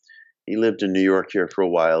painter. He lived in New York here for a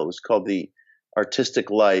while. It was called The Artistic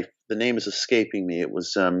Life. The name is escaping me. It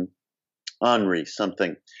was Henri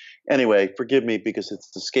something. Anyway, forgive me because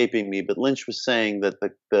it's escaping me, but Lynch was saying that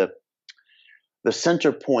the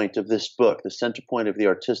center point of this book, the center point of The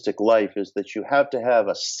Artistic Life, is that you have to have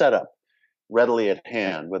a setup readily at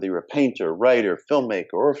hand, whether you're a painter, writer,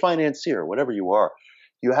 filmmaker, or a financier, whatever you are.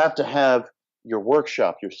 You have to have your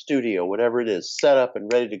workshop, your studio, whatever it is, set up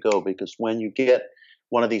and ready to go, because when you get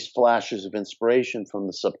one of these flashes of inspiration from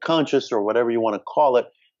the subconscious or whatever you want to call it,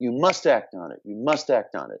 you must act on it. You must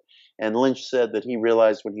act on it. And Lynch said that he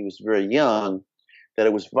realized when he was very young that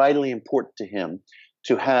it was vitally important to him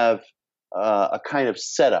to have a kind of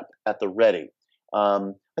setup at the ready.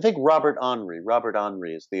 I think Robert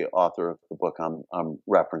Henri is the author of the book I'm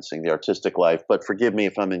referencing, The Artistic Life, but forgive me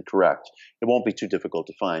if I'm incorrect. It won't be too difficult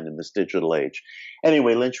to find in this digital age.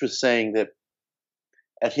 Anyway, Lynch was saying that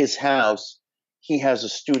at his house, he has a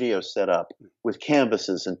studio set up with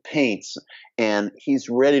canvases and paints, and he's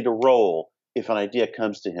ready to roll if an idea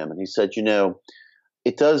comes to him. And he said,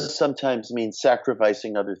 it does sometimes mean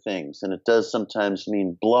sacrificing other things, and it does sometimes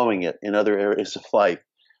mean blowing it in other areas of life.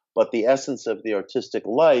 But the essence of the artistic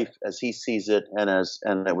life, as he sees it, and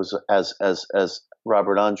it was as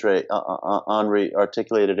Robert Henri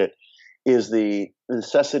articulated it, is the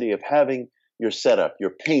necessity of having your setup, your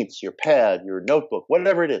paints, your pad, your notebook,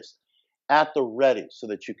 whatever it is, at the ready so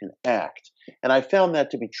that you can act. And I found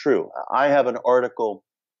that to be true. I have an article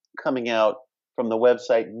coming out from the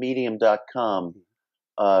website medium.com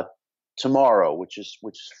tomorrow, which is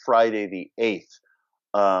Friday the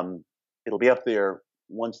 8th. It'll be up there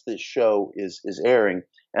once this show is airing,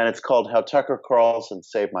 and it's called How Tucker Carlson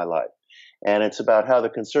Saved My Life. And it's about how the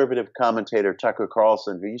conservative commentator Tucker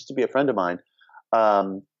Carlson, who used to be a friend of mine,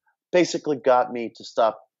 basically got me to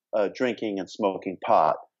stop drinking and smoking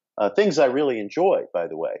pot. Things I really enjoyed, by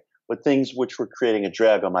the way, but things which were creating a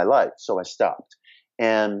drag on my life. So I stopped.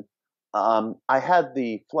 And I had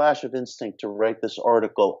the flash of instinct to write this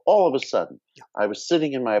article all of a sudden. I was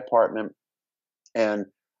sitting in my apartment And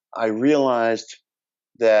I realized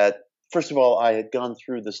that, first of all, I had gone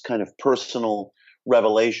through this kind of personal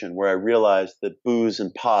revelation where I realized that booze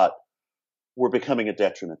and pot were becoming a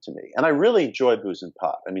detriment to me. And I really enjoy booze and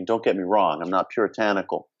pot. I mean, don't get me wrong, I'm not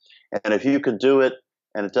puritanical. And if you can do it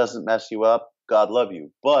and it doesn't mess you up, God love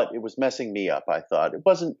you. But it was messing me up, I thought. It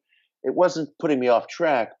wasn't putting me off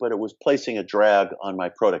track, but it was placing a drag on my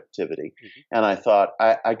productivity. Mm-hmm. And I thought,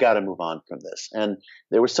 I got to move on from this. And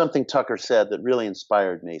there was something Tucker said that really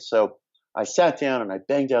inspired me. So I sat down and I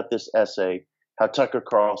banged out this essay, How Tucker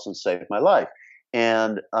Carlson Saved My Life.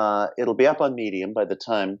 And it'll be up on Medium by the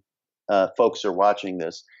time folks are watching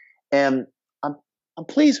this. And I'm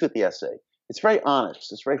pleased with the essay. It's very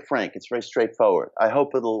honest. It's very frank. It's very straightforward. I hope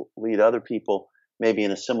it'll lead other people maybe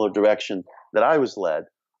in a similar direction that I was led.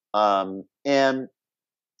 And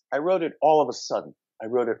I wrote it all of a sudden.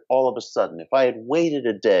 If I had waited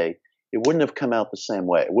a day, it wouldn't have come out the same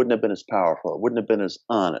way. It wouldn't have been as powerful. It wouldn't have been as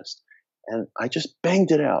honest. And I just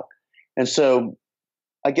banged it out. And so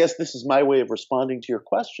I guess this is my way of responding to your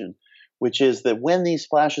question, which is that when these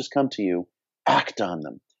flashes come to you, act on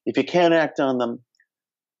them. If you can't act on them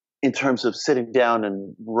in terms of sitting down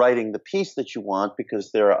and writing the piece that you want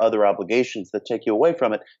because there are other obligations that take you away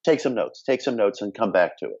from it, take some notes and come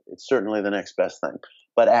back to it. It's certainly the next best thing.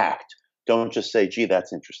 But act. Don't just say, gee,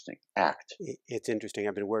 that's interesting. Act. It's interesting.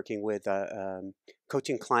 I've been working with a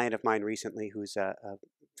coaching client of mine recently who's a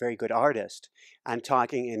very good artist, and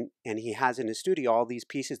talking, and he has in his studio all these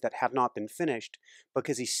pieces that have not been finished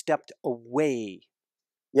because he stepped away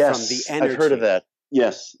from the energy. I've heard of that.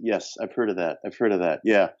 Yes, I've heard of that.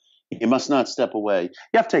 Yeah. You must not step away.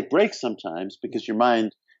 You have to take breaks sometimes because your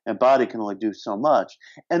mind and body can only do so much.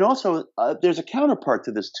 And also, there's a counterpart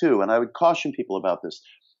to this too, and I would caution people about this.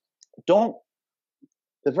 The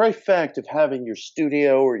very fact of having your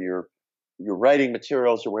studio or your writing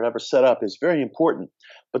materials or whatever set up is very important,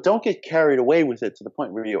 but don't get carried away with it to the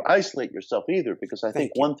point where you isolate yourself either, because I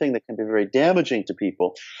think one thing that can be very damaging to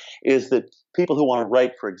people is that people who want to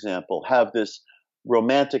write, for example, have this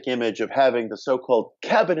romantic image of having the so-called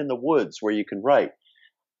cabin in the woods where you can write.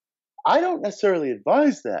 I don't necessarily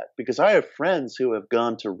advise that, because I have friends who have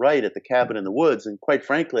gone to write at the cabin in the woods, and quite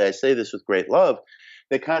frankly, I say this with great love,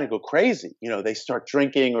 they kind of go crazy. They start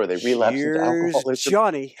drinking or they relapse into alcoholism.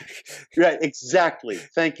 Johnny. Right, exactly.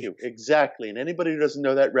 Thank you. Exactly. And anybody who doesn't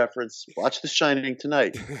know that reference, watch The Shining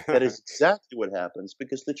tonight. That is exactly what happens,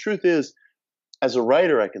 because the truth is, as a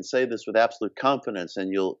writer, I can say this with absolute confidence,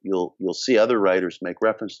 and you'll see other writers make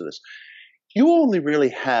reference to this. You only really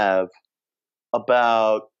have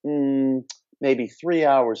about maybe 3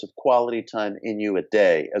 hours of quality time in you a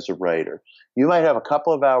day as a writer. You might have a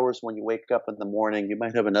couple of hours when you wake up in the morning. You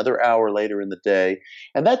might have another hour later in the day.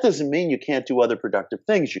 And that doesn't mean you can't do other productive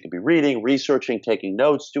things. You could be reading, researching, taking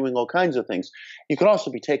notes, doing all kinds of things. You could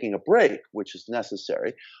also be taking a break, which is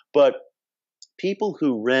necessary. But people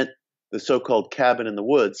who rent the so-called cabin in the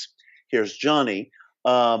woods, here's Johnny,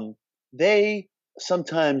 they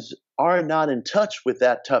sometimes are not in touch with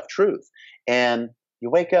that tough truth. And you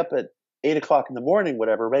wake up at 8 o'clock in the morning,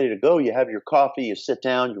 whatever, ready to go. You have your coffee, you sit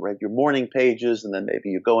down, you write your morning pages, and then maybe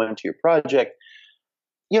you go into your project.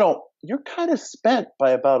 You're kind of spent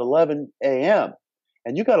by about 11 a.m.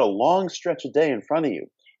 and you got a long stretch of day in front of you,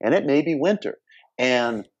 and it may be winter.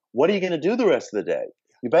 And what are you going to do the rest of the day?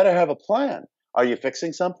 You better have a plan. Are you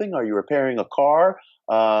fixing something? Are you repairing a car?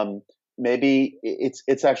 Maybe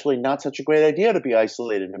it's actually not such a great idea to be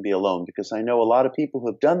isolated and be alone, because I know a lot of people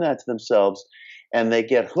who have done that to themselves, and they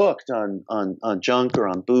get hooked on junk or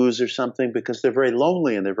on booze or something because they're very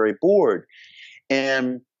lonely and they're very bored.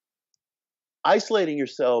 And isolating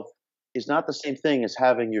yourself is not the same thing as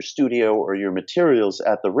having your studio or your materials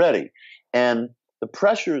at the ready. And the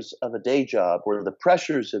pressures of a day job, or the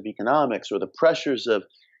pressures of economics, or the pressures of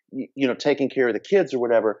taking care of the kids or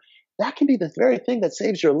whatever, that can be the very thing that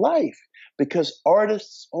saves your life, because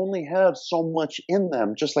artists only have so much in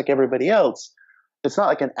them, just like everybody else. It's not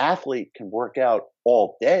like an athlete can work out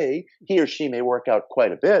all day. He or she may work out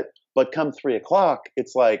quite a bit, but come 3 o'clock,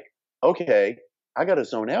 it's like, okay, I got to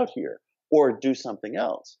zone out here or do something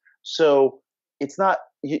else. So it's not,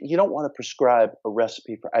 you don't want to prescribe a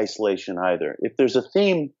recipe for isolation either. If there's a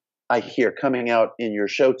theme I hear coming out in your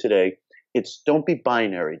show today, it's don't be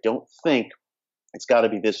binary. Don't think it's got to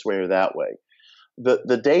be this way or that way.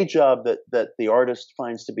 The day job that the artist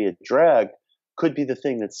finds to be a drag could be the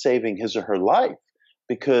thing that's saving his or her life.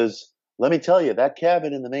 Because let me tell you, that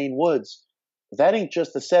cabin in the Maine woods, that ain't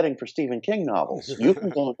just the setting for Stephen King novels. You can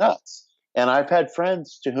go nuts. And I've had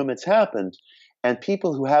friends to whom it's happened. And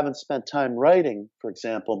people who haven't spent time writing, for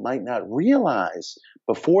example, might not realize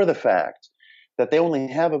before the fact that they only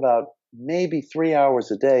have about maybe 3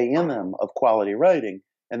 hours a day in them of quality writing,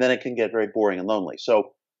 and then it can get very boring and lonely.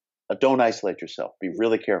 So don't isolate yourself. Be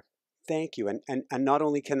really careful. Thank you. And not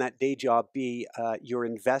only can that day job be your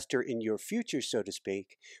investor in your future, so to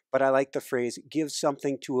speak, but I like the phrase, give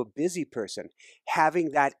something to a busy person.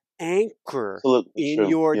 Having that anchor Absolutely in true.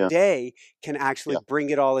 your Yeah. day can actually Yeah. bring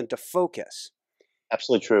it all into focus.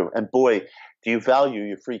 Absolutely true. And boy, do you value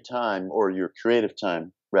your free time, or your creative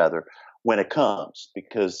time rather, when it comes,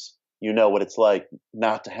 because you know what it's like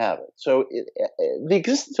not to have it. So the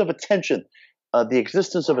existence of attention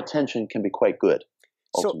can be quite good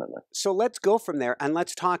So, ultimately. so let's go from there and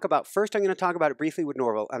let's talk about, first I'm going to talk about it briefly with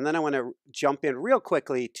Norval, and then I want to jump in real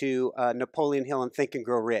quickly to Napoleon Hill and Think and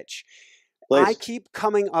Grow Rich. I Please. keep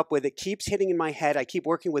coming up with, it keeps hitting in my head. I keep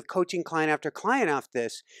working with coaching client after client off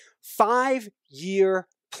this 5-year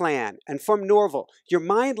plan. And from Norval, your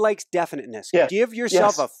mind likes definiteness. Yeah. Give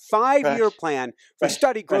yourself a Yes. 5-year Right. plan for Right.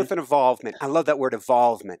 study, Right. growth, and involvement. I love that word,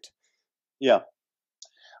 involvement. Yeah.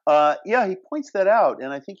 Yeah, he points that out,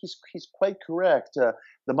 and I think he's quite correct.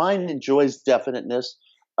 The mind enjoys definiteness,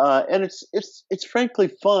 and it's frankly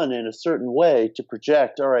fun in a certain way to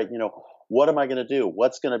project. All right, what am I going to do?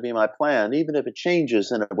 What's going to be my plan? Even if it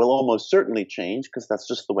changes, and it will almost certainly change because that's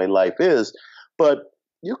just the way life is. But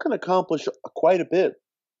you can accomplish quite a bit,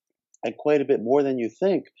 and quite a bit more than you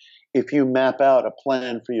think, if you map out a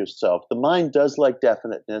plan for yourself. The mind does like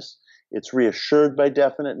definiteness. It's reassured by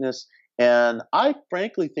definiteness. And I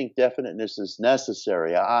frankly think definiteness is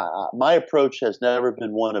necessary. My approach has never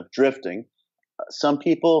been one of drifting. Some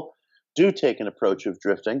people do take an approach of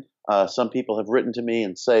drifting. Some people have written to me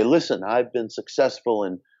and say, listen, I've been successful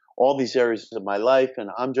in all these areas of my life,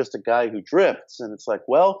 and I'm just a guy who drifts. And it's like,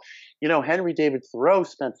 well, Henry David Thoreau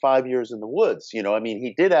spent 5 years in the woods.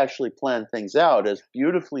 He did actually plan things out as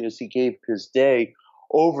beautifully as he gave his day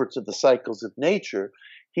over to the cycles of nature.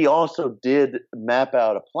 He also did map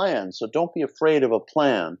out a plan. So don't be afraid of a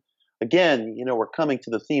plan. Again, we're coming to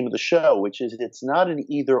the theme of the show, which is it's not an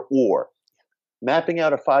either or. Mapping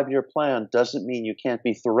out a 5-year plan doesn't mean you can't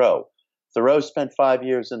be Thoreau. Thoreau spent 5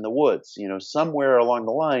 years in the woods. Somewhere along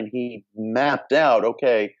the line, he mapped out,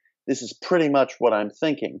 okay, this is pretty much what I'm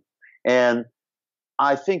thinking. And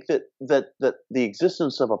I think that the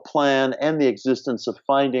existence of a plan and the existence of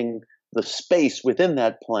finding the space within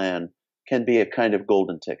that plan can be a kind of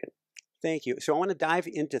golden ticket. Thank you. So I want to dive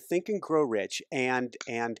into Think and Grow Rich, and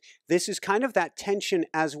this is kind of that tension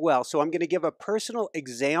as well. So I'm going to give a personal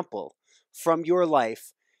example from your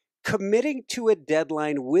life, committing to a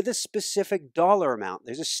deadline with a specific dollar amount.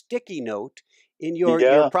 There's a sticky note in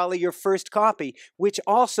your probably your first copy, which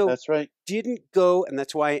also That's right. didn't go, and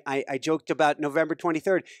that's why I joked about November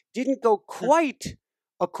 23rd, didn't go quite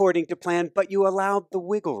according to plan, but you allowed the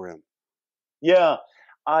wiggle room. Yeah.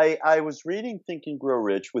 I was reading Think and Grow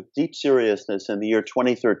Rich with deep seriousness in the year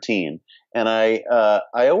 2013, and I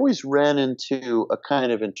always ran into a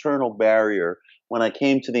kind of internal barrier when I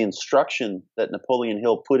came to the instruction that Napoleon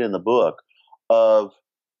Hill put in the book of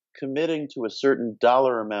committing to a certain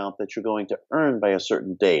dollar amount that you're going to earn by a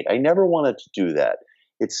certain date. I never wanted to do that.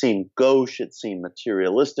 It seemed gauche, it seemed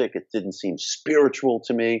materialistic, it didn't seem spiritual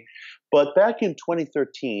to me. But back in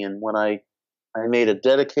 2013, when I made a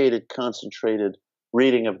dedicated, concentrated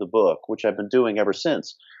reading of the book, which I've been doing ever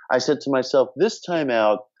since, I said to myself, this time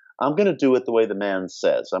out, I'm going to do it the way the man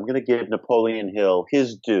says. I'm going to give Napoleon Hill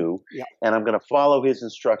his due, and I'm going to follow his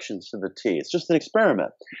instructions to the T. It's just an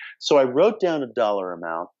experiment. So I wrote down a dollar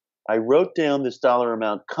amount. I wrote down this dollar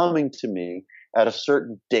amount coming to me at a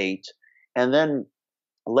certain date, and then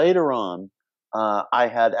later on, I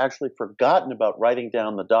had actually forgotten about writing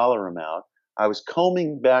down the dollar amount. I was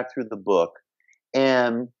combing back through the book,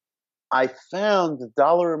 and I found the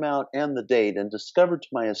dollar amount and the date, and discovered to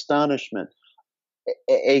my astonishment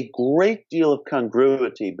a great deal of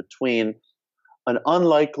congruity between an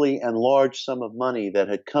unlikely and large sum of money that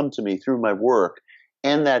had come to me through my work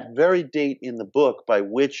and that very date in the book by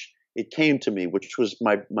which it came to me, which was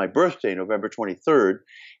my birthday, November 23rd,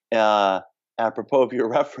 apropos of your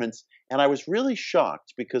reference. And I was really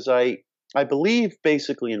shocked because I believe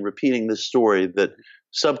basically in repeating this story that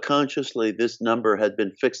subconsciously this number had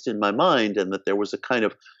been fixed in my mind, and that there was a kind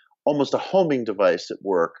of almost a homing device at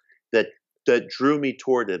work that drew me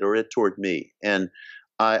toward it, or it toward me. And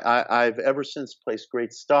I've ever since placed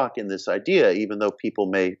great stock in this idea, even though people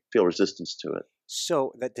may feel resistance to it.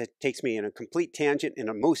 So that takes me in a complete tangent in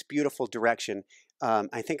a most beautiful direction.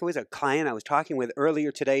 I think it was a client I was talking with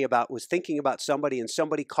earlier today was thinking about somebody, and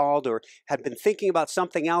somebody called or had been thinking about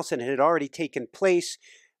something else and it had already taken place.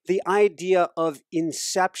 The idea of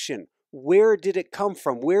inception, where did it come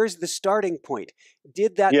from? Where's the starting point?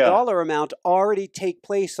 Did that Yeah. dollar amount already take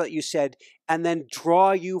place, like you said, and then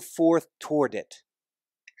draw you forth toward it?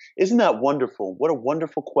 Isn't that wonderful? What a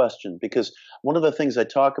wonderful question. Because one of the things I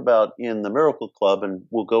talk about in the Miracle Club, and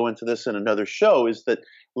we'll go into this in another show, is that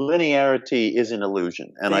linearity is an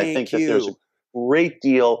illusion. And I think Thank that there's a you. great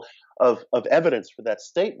deal of evidence for that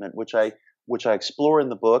statement, which I explore in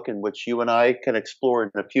the book, and which you and I can explore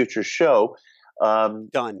in a future show.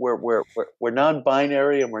 Done. We're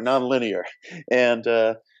non-binary and we're non-linear, and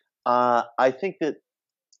I think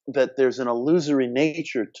that there's an illusory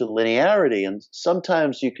nature to linearity, and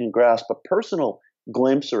sometimes you can grasp a personal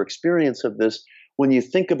glimpse or experience of this when you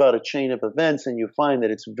think about a chain of events, and you find that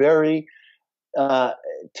it's very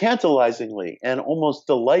tantalizingly and almost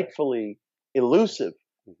delightfully elusive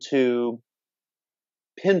to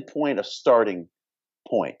pinpoint a starting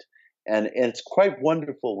point. And it's quite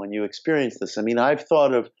wonderful when you experience this. I mean, I've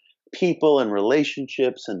thought of people and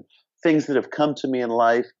relationships and things that have come to me in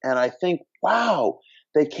life, and I think, wow,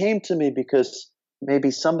 they came to me because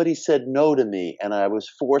maybe somebody said no to me and I was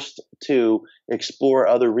forced to explore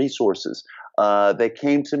other resources. They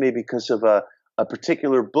came to me because of a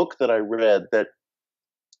particular book that I read that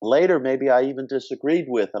later maybe I even disagreed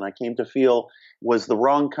with, and I came to feel was the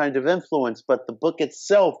wrong kind of influence. But the book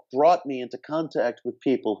itself brought me into contact with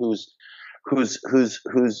people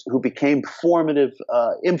who became formative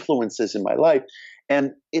influences in my life.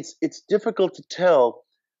 And it's difficult to tell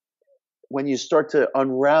when you start to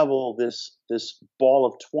unravel this ball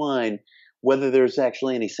of twine whether there's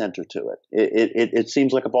actually any center to it. It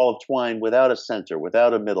seems like a ball of twine without a center,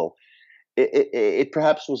 without a middle. It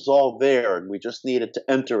perhaps was all there, and we just needed to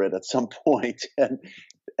enter it at some point, and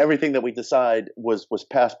everything that we decide was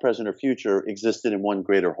past, present, or future existed in one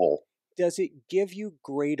greater whole. Does it give you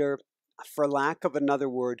greater, for lack of another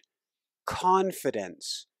word,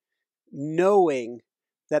 confidence, knowing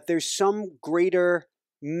that there's some greater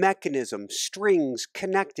mechanism, strings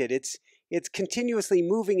connected? It's continuously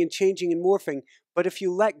moving and changing and morphing, but if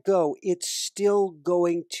you let go, it's still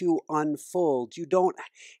going to unfold. You don't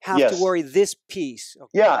have to Yes. worry this piece. Okay.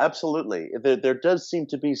 Yeah, absolutely. There does seem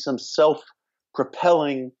to be some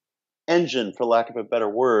self-propelling engine, for lack of a better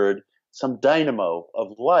word, some dynamo of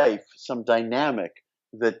life, some dynamic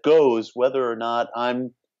that goes whether or not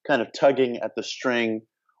I'm kind of tugging at the string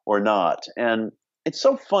or not. And it's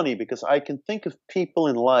so funny because I can think of people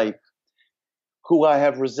in life who I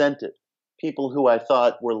have resented, people who I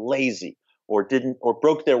thought were lazy or didn't or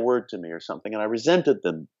broke their word to me or something, and I resented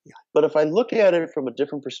them. Yeah. But if I look at it from a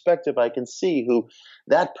different perspective, I can see who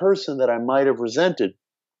that person that I might have resented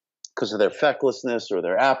because of their fecklessness or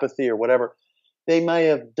their apathy or whatever, they may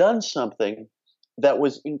have done something that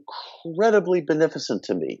was incredibly beneficent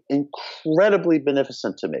to me, incredibly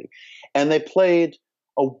beneficent to me. And they played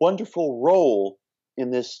a wonderful role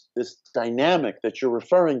in this dynamic that you're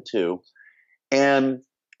referring to. And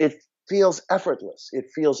it feels effortless. It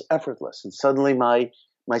feels effortless. And suddenly my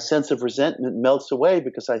sense of resentment melts away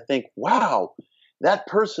because I think, wow, that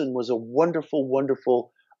person was a wonderful,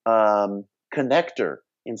 wonderful connector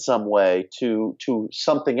in some way to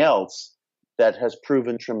something else that has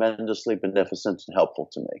proven tremendously beneficent and helpful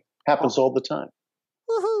to me. Happens all the time.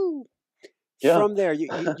 Woohoo! Yeah. From there,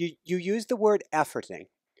 you use the word efforting,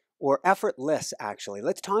 or effortless, actually.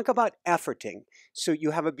 Let's talk about efforting. So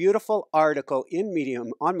you have a beautiful article in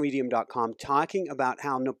Medium, on medium.com, talking about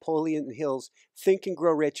how Napoleon Hill's Think and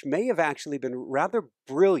Grow Rich may have actually been rather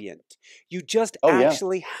brilliant. You just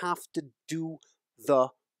actually have to do the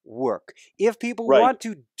work. If people Right. want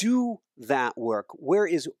to do that work, where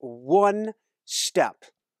is one step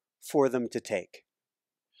for them to take?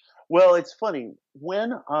 Well, it's funny.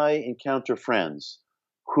 When I encounter friends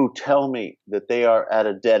who tell me that they are at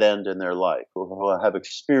a dead end in their life or who have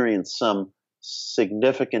experienced some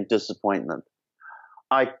significant disappointment,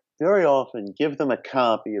 I very often give them a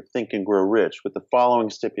copy of Think and Grow Rich with the following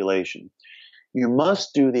stipulation. You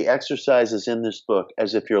must do the exercises in this book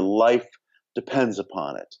as if your life depends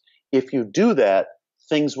upon it. If you do that,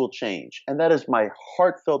 things will change. And that is my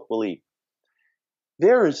heartfelt belief.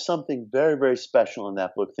 There is something very, very special in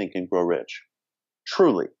that book, Think and Grow Rich.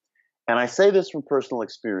 Truly. And I say this from personal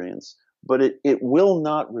experience, but it will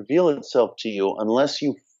not reveal itself to you unless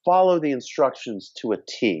you follow the instructions to a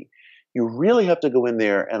T. You really have to go in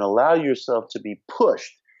there and allow yourself to be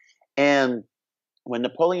pushed. And when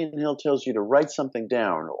Napoleon Hill tells you to write something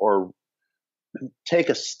down or take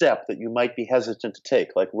a step that you might be hesitant to take,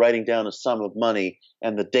 like writing down a sum of money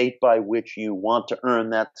and the date by which you want to earn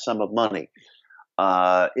that sum of money,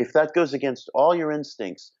 if that goes against all your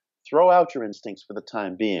instincts, throw out your instincts for the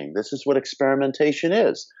time being. This is what experimentation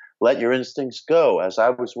is. let your instincts go, as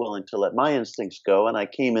I was willing to let my instincts go, and I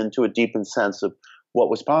came into a deepened sense of what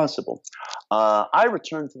was possible. I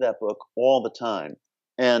return to that book all the time.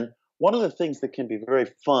 And one of the things that can be very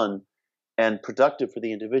fun and productive for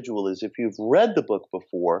the individual is if you've read the book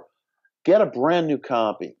before, get a brand new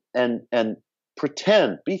copy and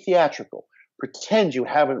pretend, be theatrical, pretend you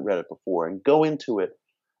haven't read it before and go into it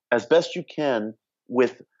as best you can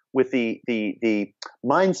with the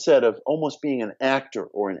mindset of almost being an actor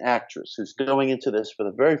or an actress who's going into this for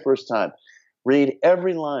the very first time. Read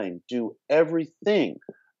every line, do everything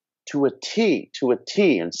to a T,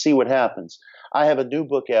 and see what happens. I have a new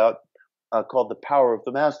book out called The Power of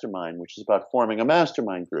the Mastermind, which is about forming a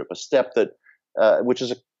mastermind group, a step that, which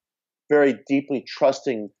is a very deeply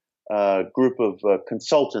trusting group of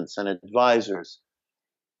consultants and advisors.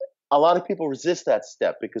 A lot of people resist that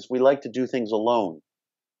step because we like to do things alone.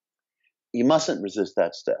 You mustn't resist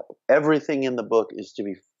that step. Everything in the book is to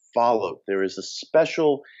be followed. There is a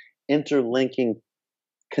special interlinking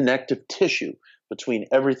connective tissue between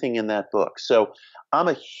everything in that book. So I'm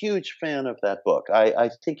a huge fan of that book. I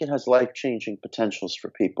think it has life-changing potentials for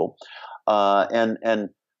people. And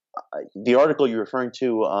the article you're referring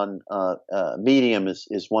to on Medium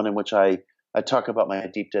is one in which I talk about my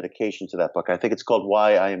deep dedication to that book. I think it's called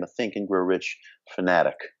Why I Am a Think and Grow Rich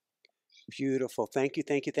Fanatic. Beautiful. Thank you,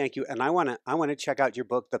 thank you, thank you. And I want to check out your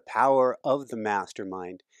book, The Power of the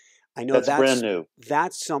Mastermind. I know that's brand new.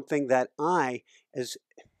 That's something that I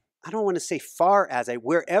don't want to say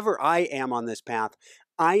wherever I am on this path,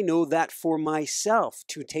 I know that for myself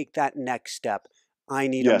to take that next step, I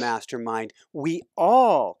need a mastermind. We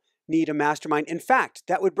all need a mastermind. In fact,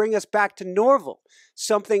 that would bring us back to Norval,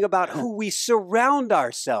 something about who we surround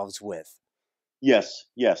ourselves with. Yes,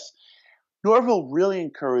 yes. Norval really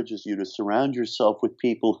encourages you to surround yourself with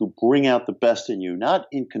people who bring out the best in you, not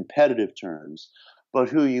in competitive terms, but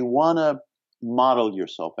who you want to model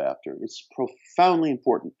yourself after. It's profoundly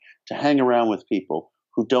important to hang around with people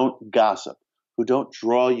who don't gossip, who don't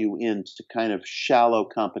draw you into kind of shallow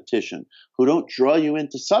competition, who don't draw you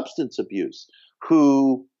into substance abuse,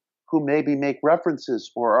 who maybe make references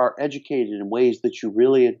or are educated in ways that you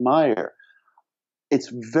really admire. It's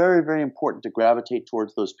very, very important to gravitate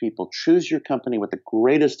towards those people. Choose your company with the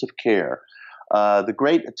greatest of care. The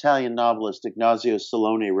great Italian novelist Ignazio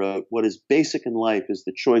Silone wrote, "What is basic in life is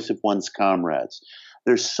the choice of one's comrades."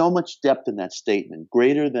 There's so much depth in that statement,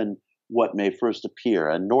 greater than what may first appear.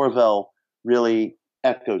 And Norval really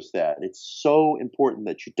echoes that. It's so important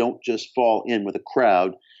that you don't just fall in with a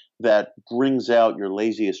crowd that brings out your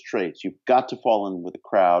laziest traits. You've got to fall in with a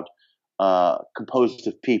crowd composed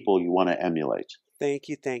of people you want to emulate. Thank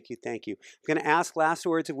you, thank you, thank you. I'm going to ask last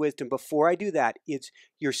words of wisdom. Before I do that,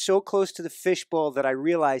 you're so close to the fishbowl that I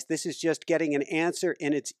realize this is just getting an answer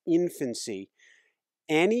in its infancy.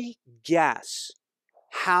 Any guess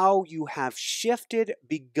how you have shifted,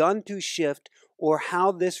 begun to shift, or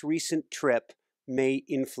how this recent trip may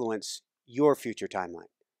influence your future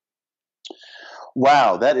timeline?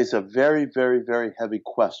 Wow, that is a very, very, very heavy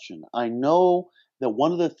question. I know that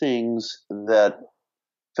one of the things that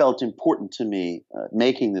felt important to me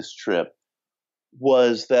making this trip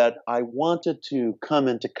was that I wanted to come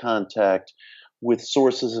into contact with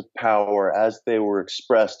sources of power as they were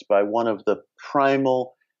expressed by one of the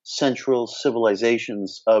primal central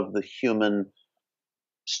civilizations of the human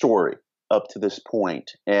story up to this point.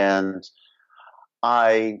 And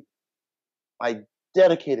I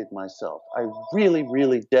dedicated myself, I really,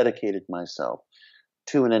 really dedicated myself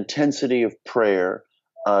to an intensity of prayer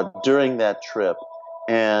during that trip.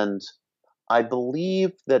 And I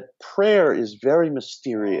believe that prayer is very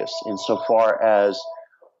mysterious insofar as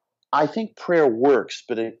I think prayer works,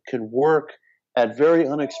 but it can work at very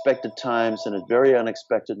unexpected times and at very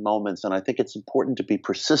unexpected moments. And I think it's important to be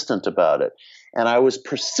persistent about it. And I was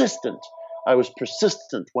persistent. I was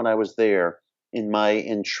persistent when I was there in my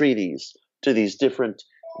entreaties to these different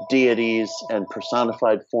deities and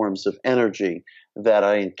personified forms of energy that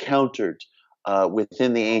I encountered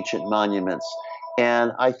within the ancient monuments.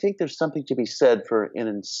 And I think there's something to be said for an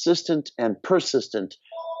insistent and persistent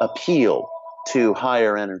appeal to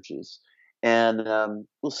higher energies. And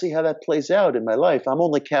we'll see how that plays out in my life. I'm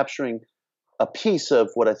only capturing a piece of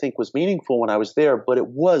what I think was meaningful when I was there, but it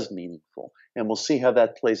was meaningful. And we'll see how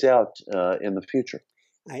that plays out in the future.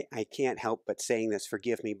 I can't help but saying this,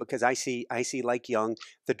 forgive me, because I see like Jung,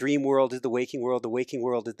 the dream world is the waking world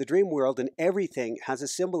is the dream world, and everything has a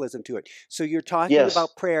symbolism to it. So you're talking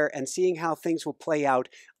about prayer and seeing how things will play out.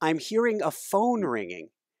 I'm hearing a phone ringing,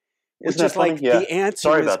 which is like the answer.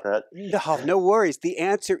 Sorry about that. No worries. The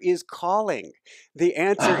answer is calling. The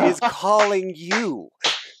answer is calling you.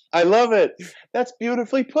 I love it. That's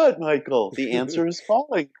beautifully put, Michael. The answer is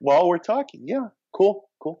falling while we're talking. Yeah, cool,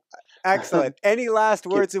 cool. Excellent. Any last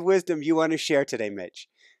Thank you. words of wisdom you want to share today, Mitch?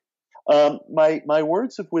 My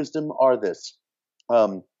words of wisdom are this.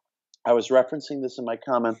 I was referencing this in my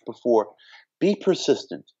comment before. Be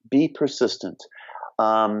persistent. Be persistent.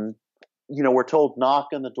 We're told knock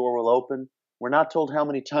and the door will open. We're not told how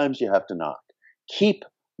many times you have to knock. Keep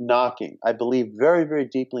knocking. I believe very, very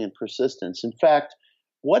deeply in persistence. In fact,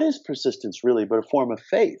 what is persistence really but a form of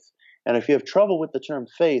faith? And if you have trouble with the term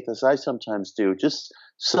faith, as I sometimes do, just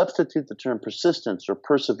substitute the term persistence or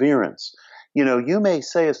perseverance. You may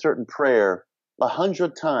say a certain prayer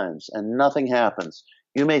 100 times and nothing happens.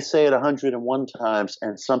 You may say it 101 times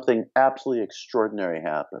and something absolutely extraordinary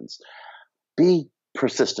happens. Be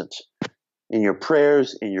persistent in your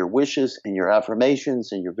prayers, in your wishes, in your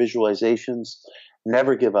affirmations, in your visualizations.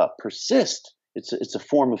 Never give up. Persist. It's a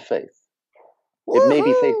form of faith. Woo-hoo! It may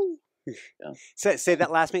be faith. Yeah. Say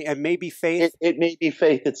that last name. It may be faith. It may be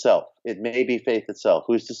faith itself. It may be faith itself.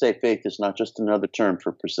 Who's to say faith is not just another term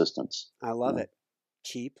for persistence? I love it.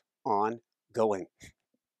 Keep on going.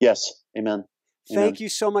 Yes. Amen. Thank you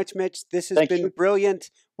so much, Mitch. This has been brilliant.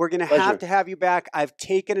 We're going to have you back. I've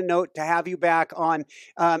taken a note to have you back on.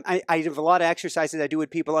 I have a lot of exercises I do with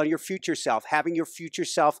people on your future self, having your future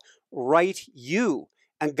self write you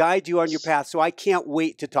and guide you on your path. So I can't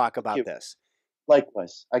wait to talk about this.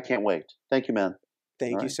 Likewise. I can't wait. Thank you, man.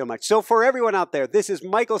 Thank you so much. So for everyone out there, this is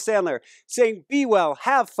Michael Sandler saying, be well,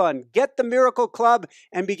 have fun, get the Miracle Club,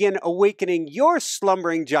 and begin awakening your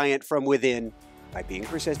slumbering giant from within by being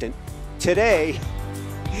persistent today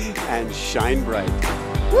and shine bright.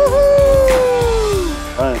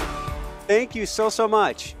 Woohoo! Right. Thank you so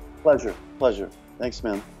much. Pleasure. Thanks,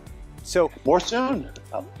 man. So more soon.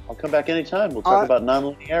 I'll come back anytime. We'll talk about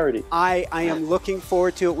nonlinearity. I am looking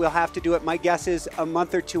forward to it. We'll have to do it. My guess is a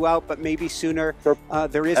month or two out, but maybe sooner.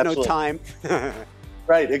 There is no time.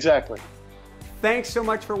 Right, exactly. Thanks so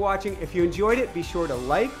much for watching. If you enjoyed it, be sure to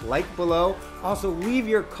like below. Also, leave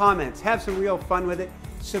your comments. Have some real fun with it.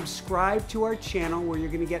 Subscribe to our channel where you're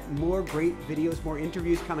going to get more great videos, more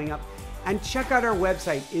interviews coming up. And check out our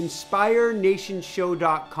website,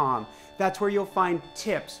 inspirenationshow.com. That's where you'll find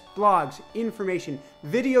tips, blogs, information,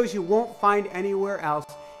 videos you won't find anywhere else,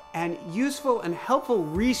 and useful and helpful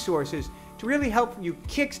resources to really help you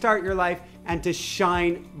kickstart your life and to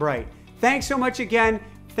shine bright. Thanks so much again.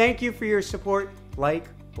 Thank you for your support. Like,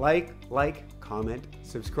 comment,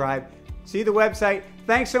 subscribe. See the website.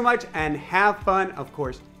 Thanks so much and have fun. Of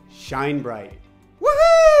course, shine bright.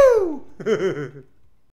 Woohoo!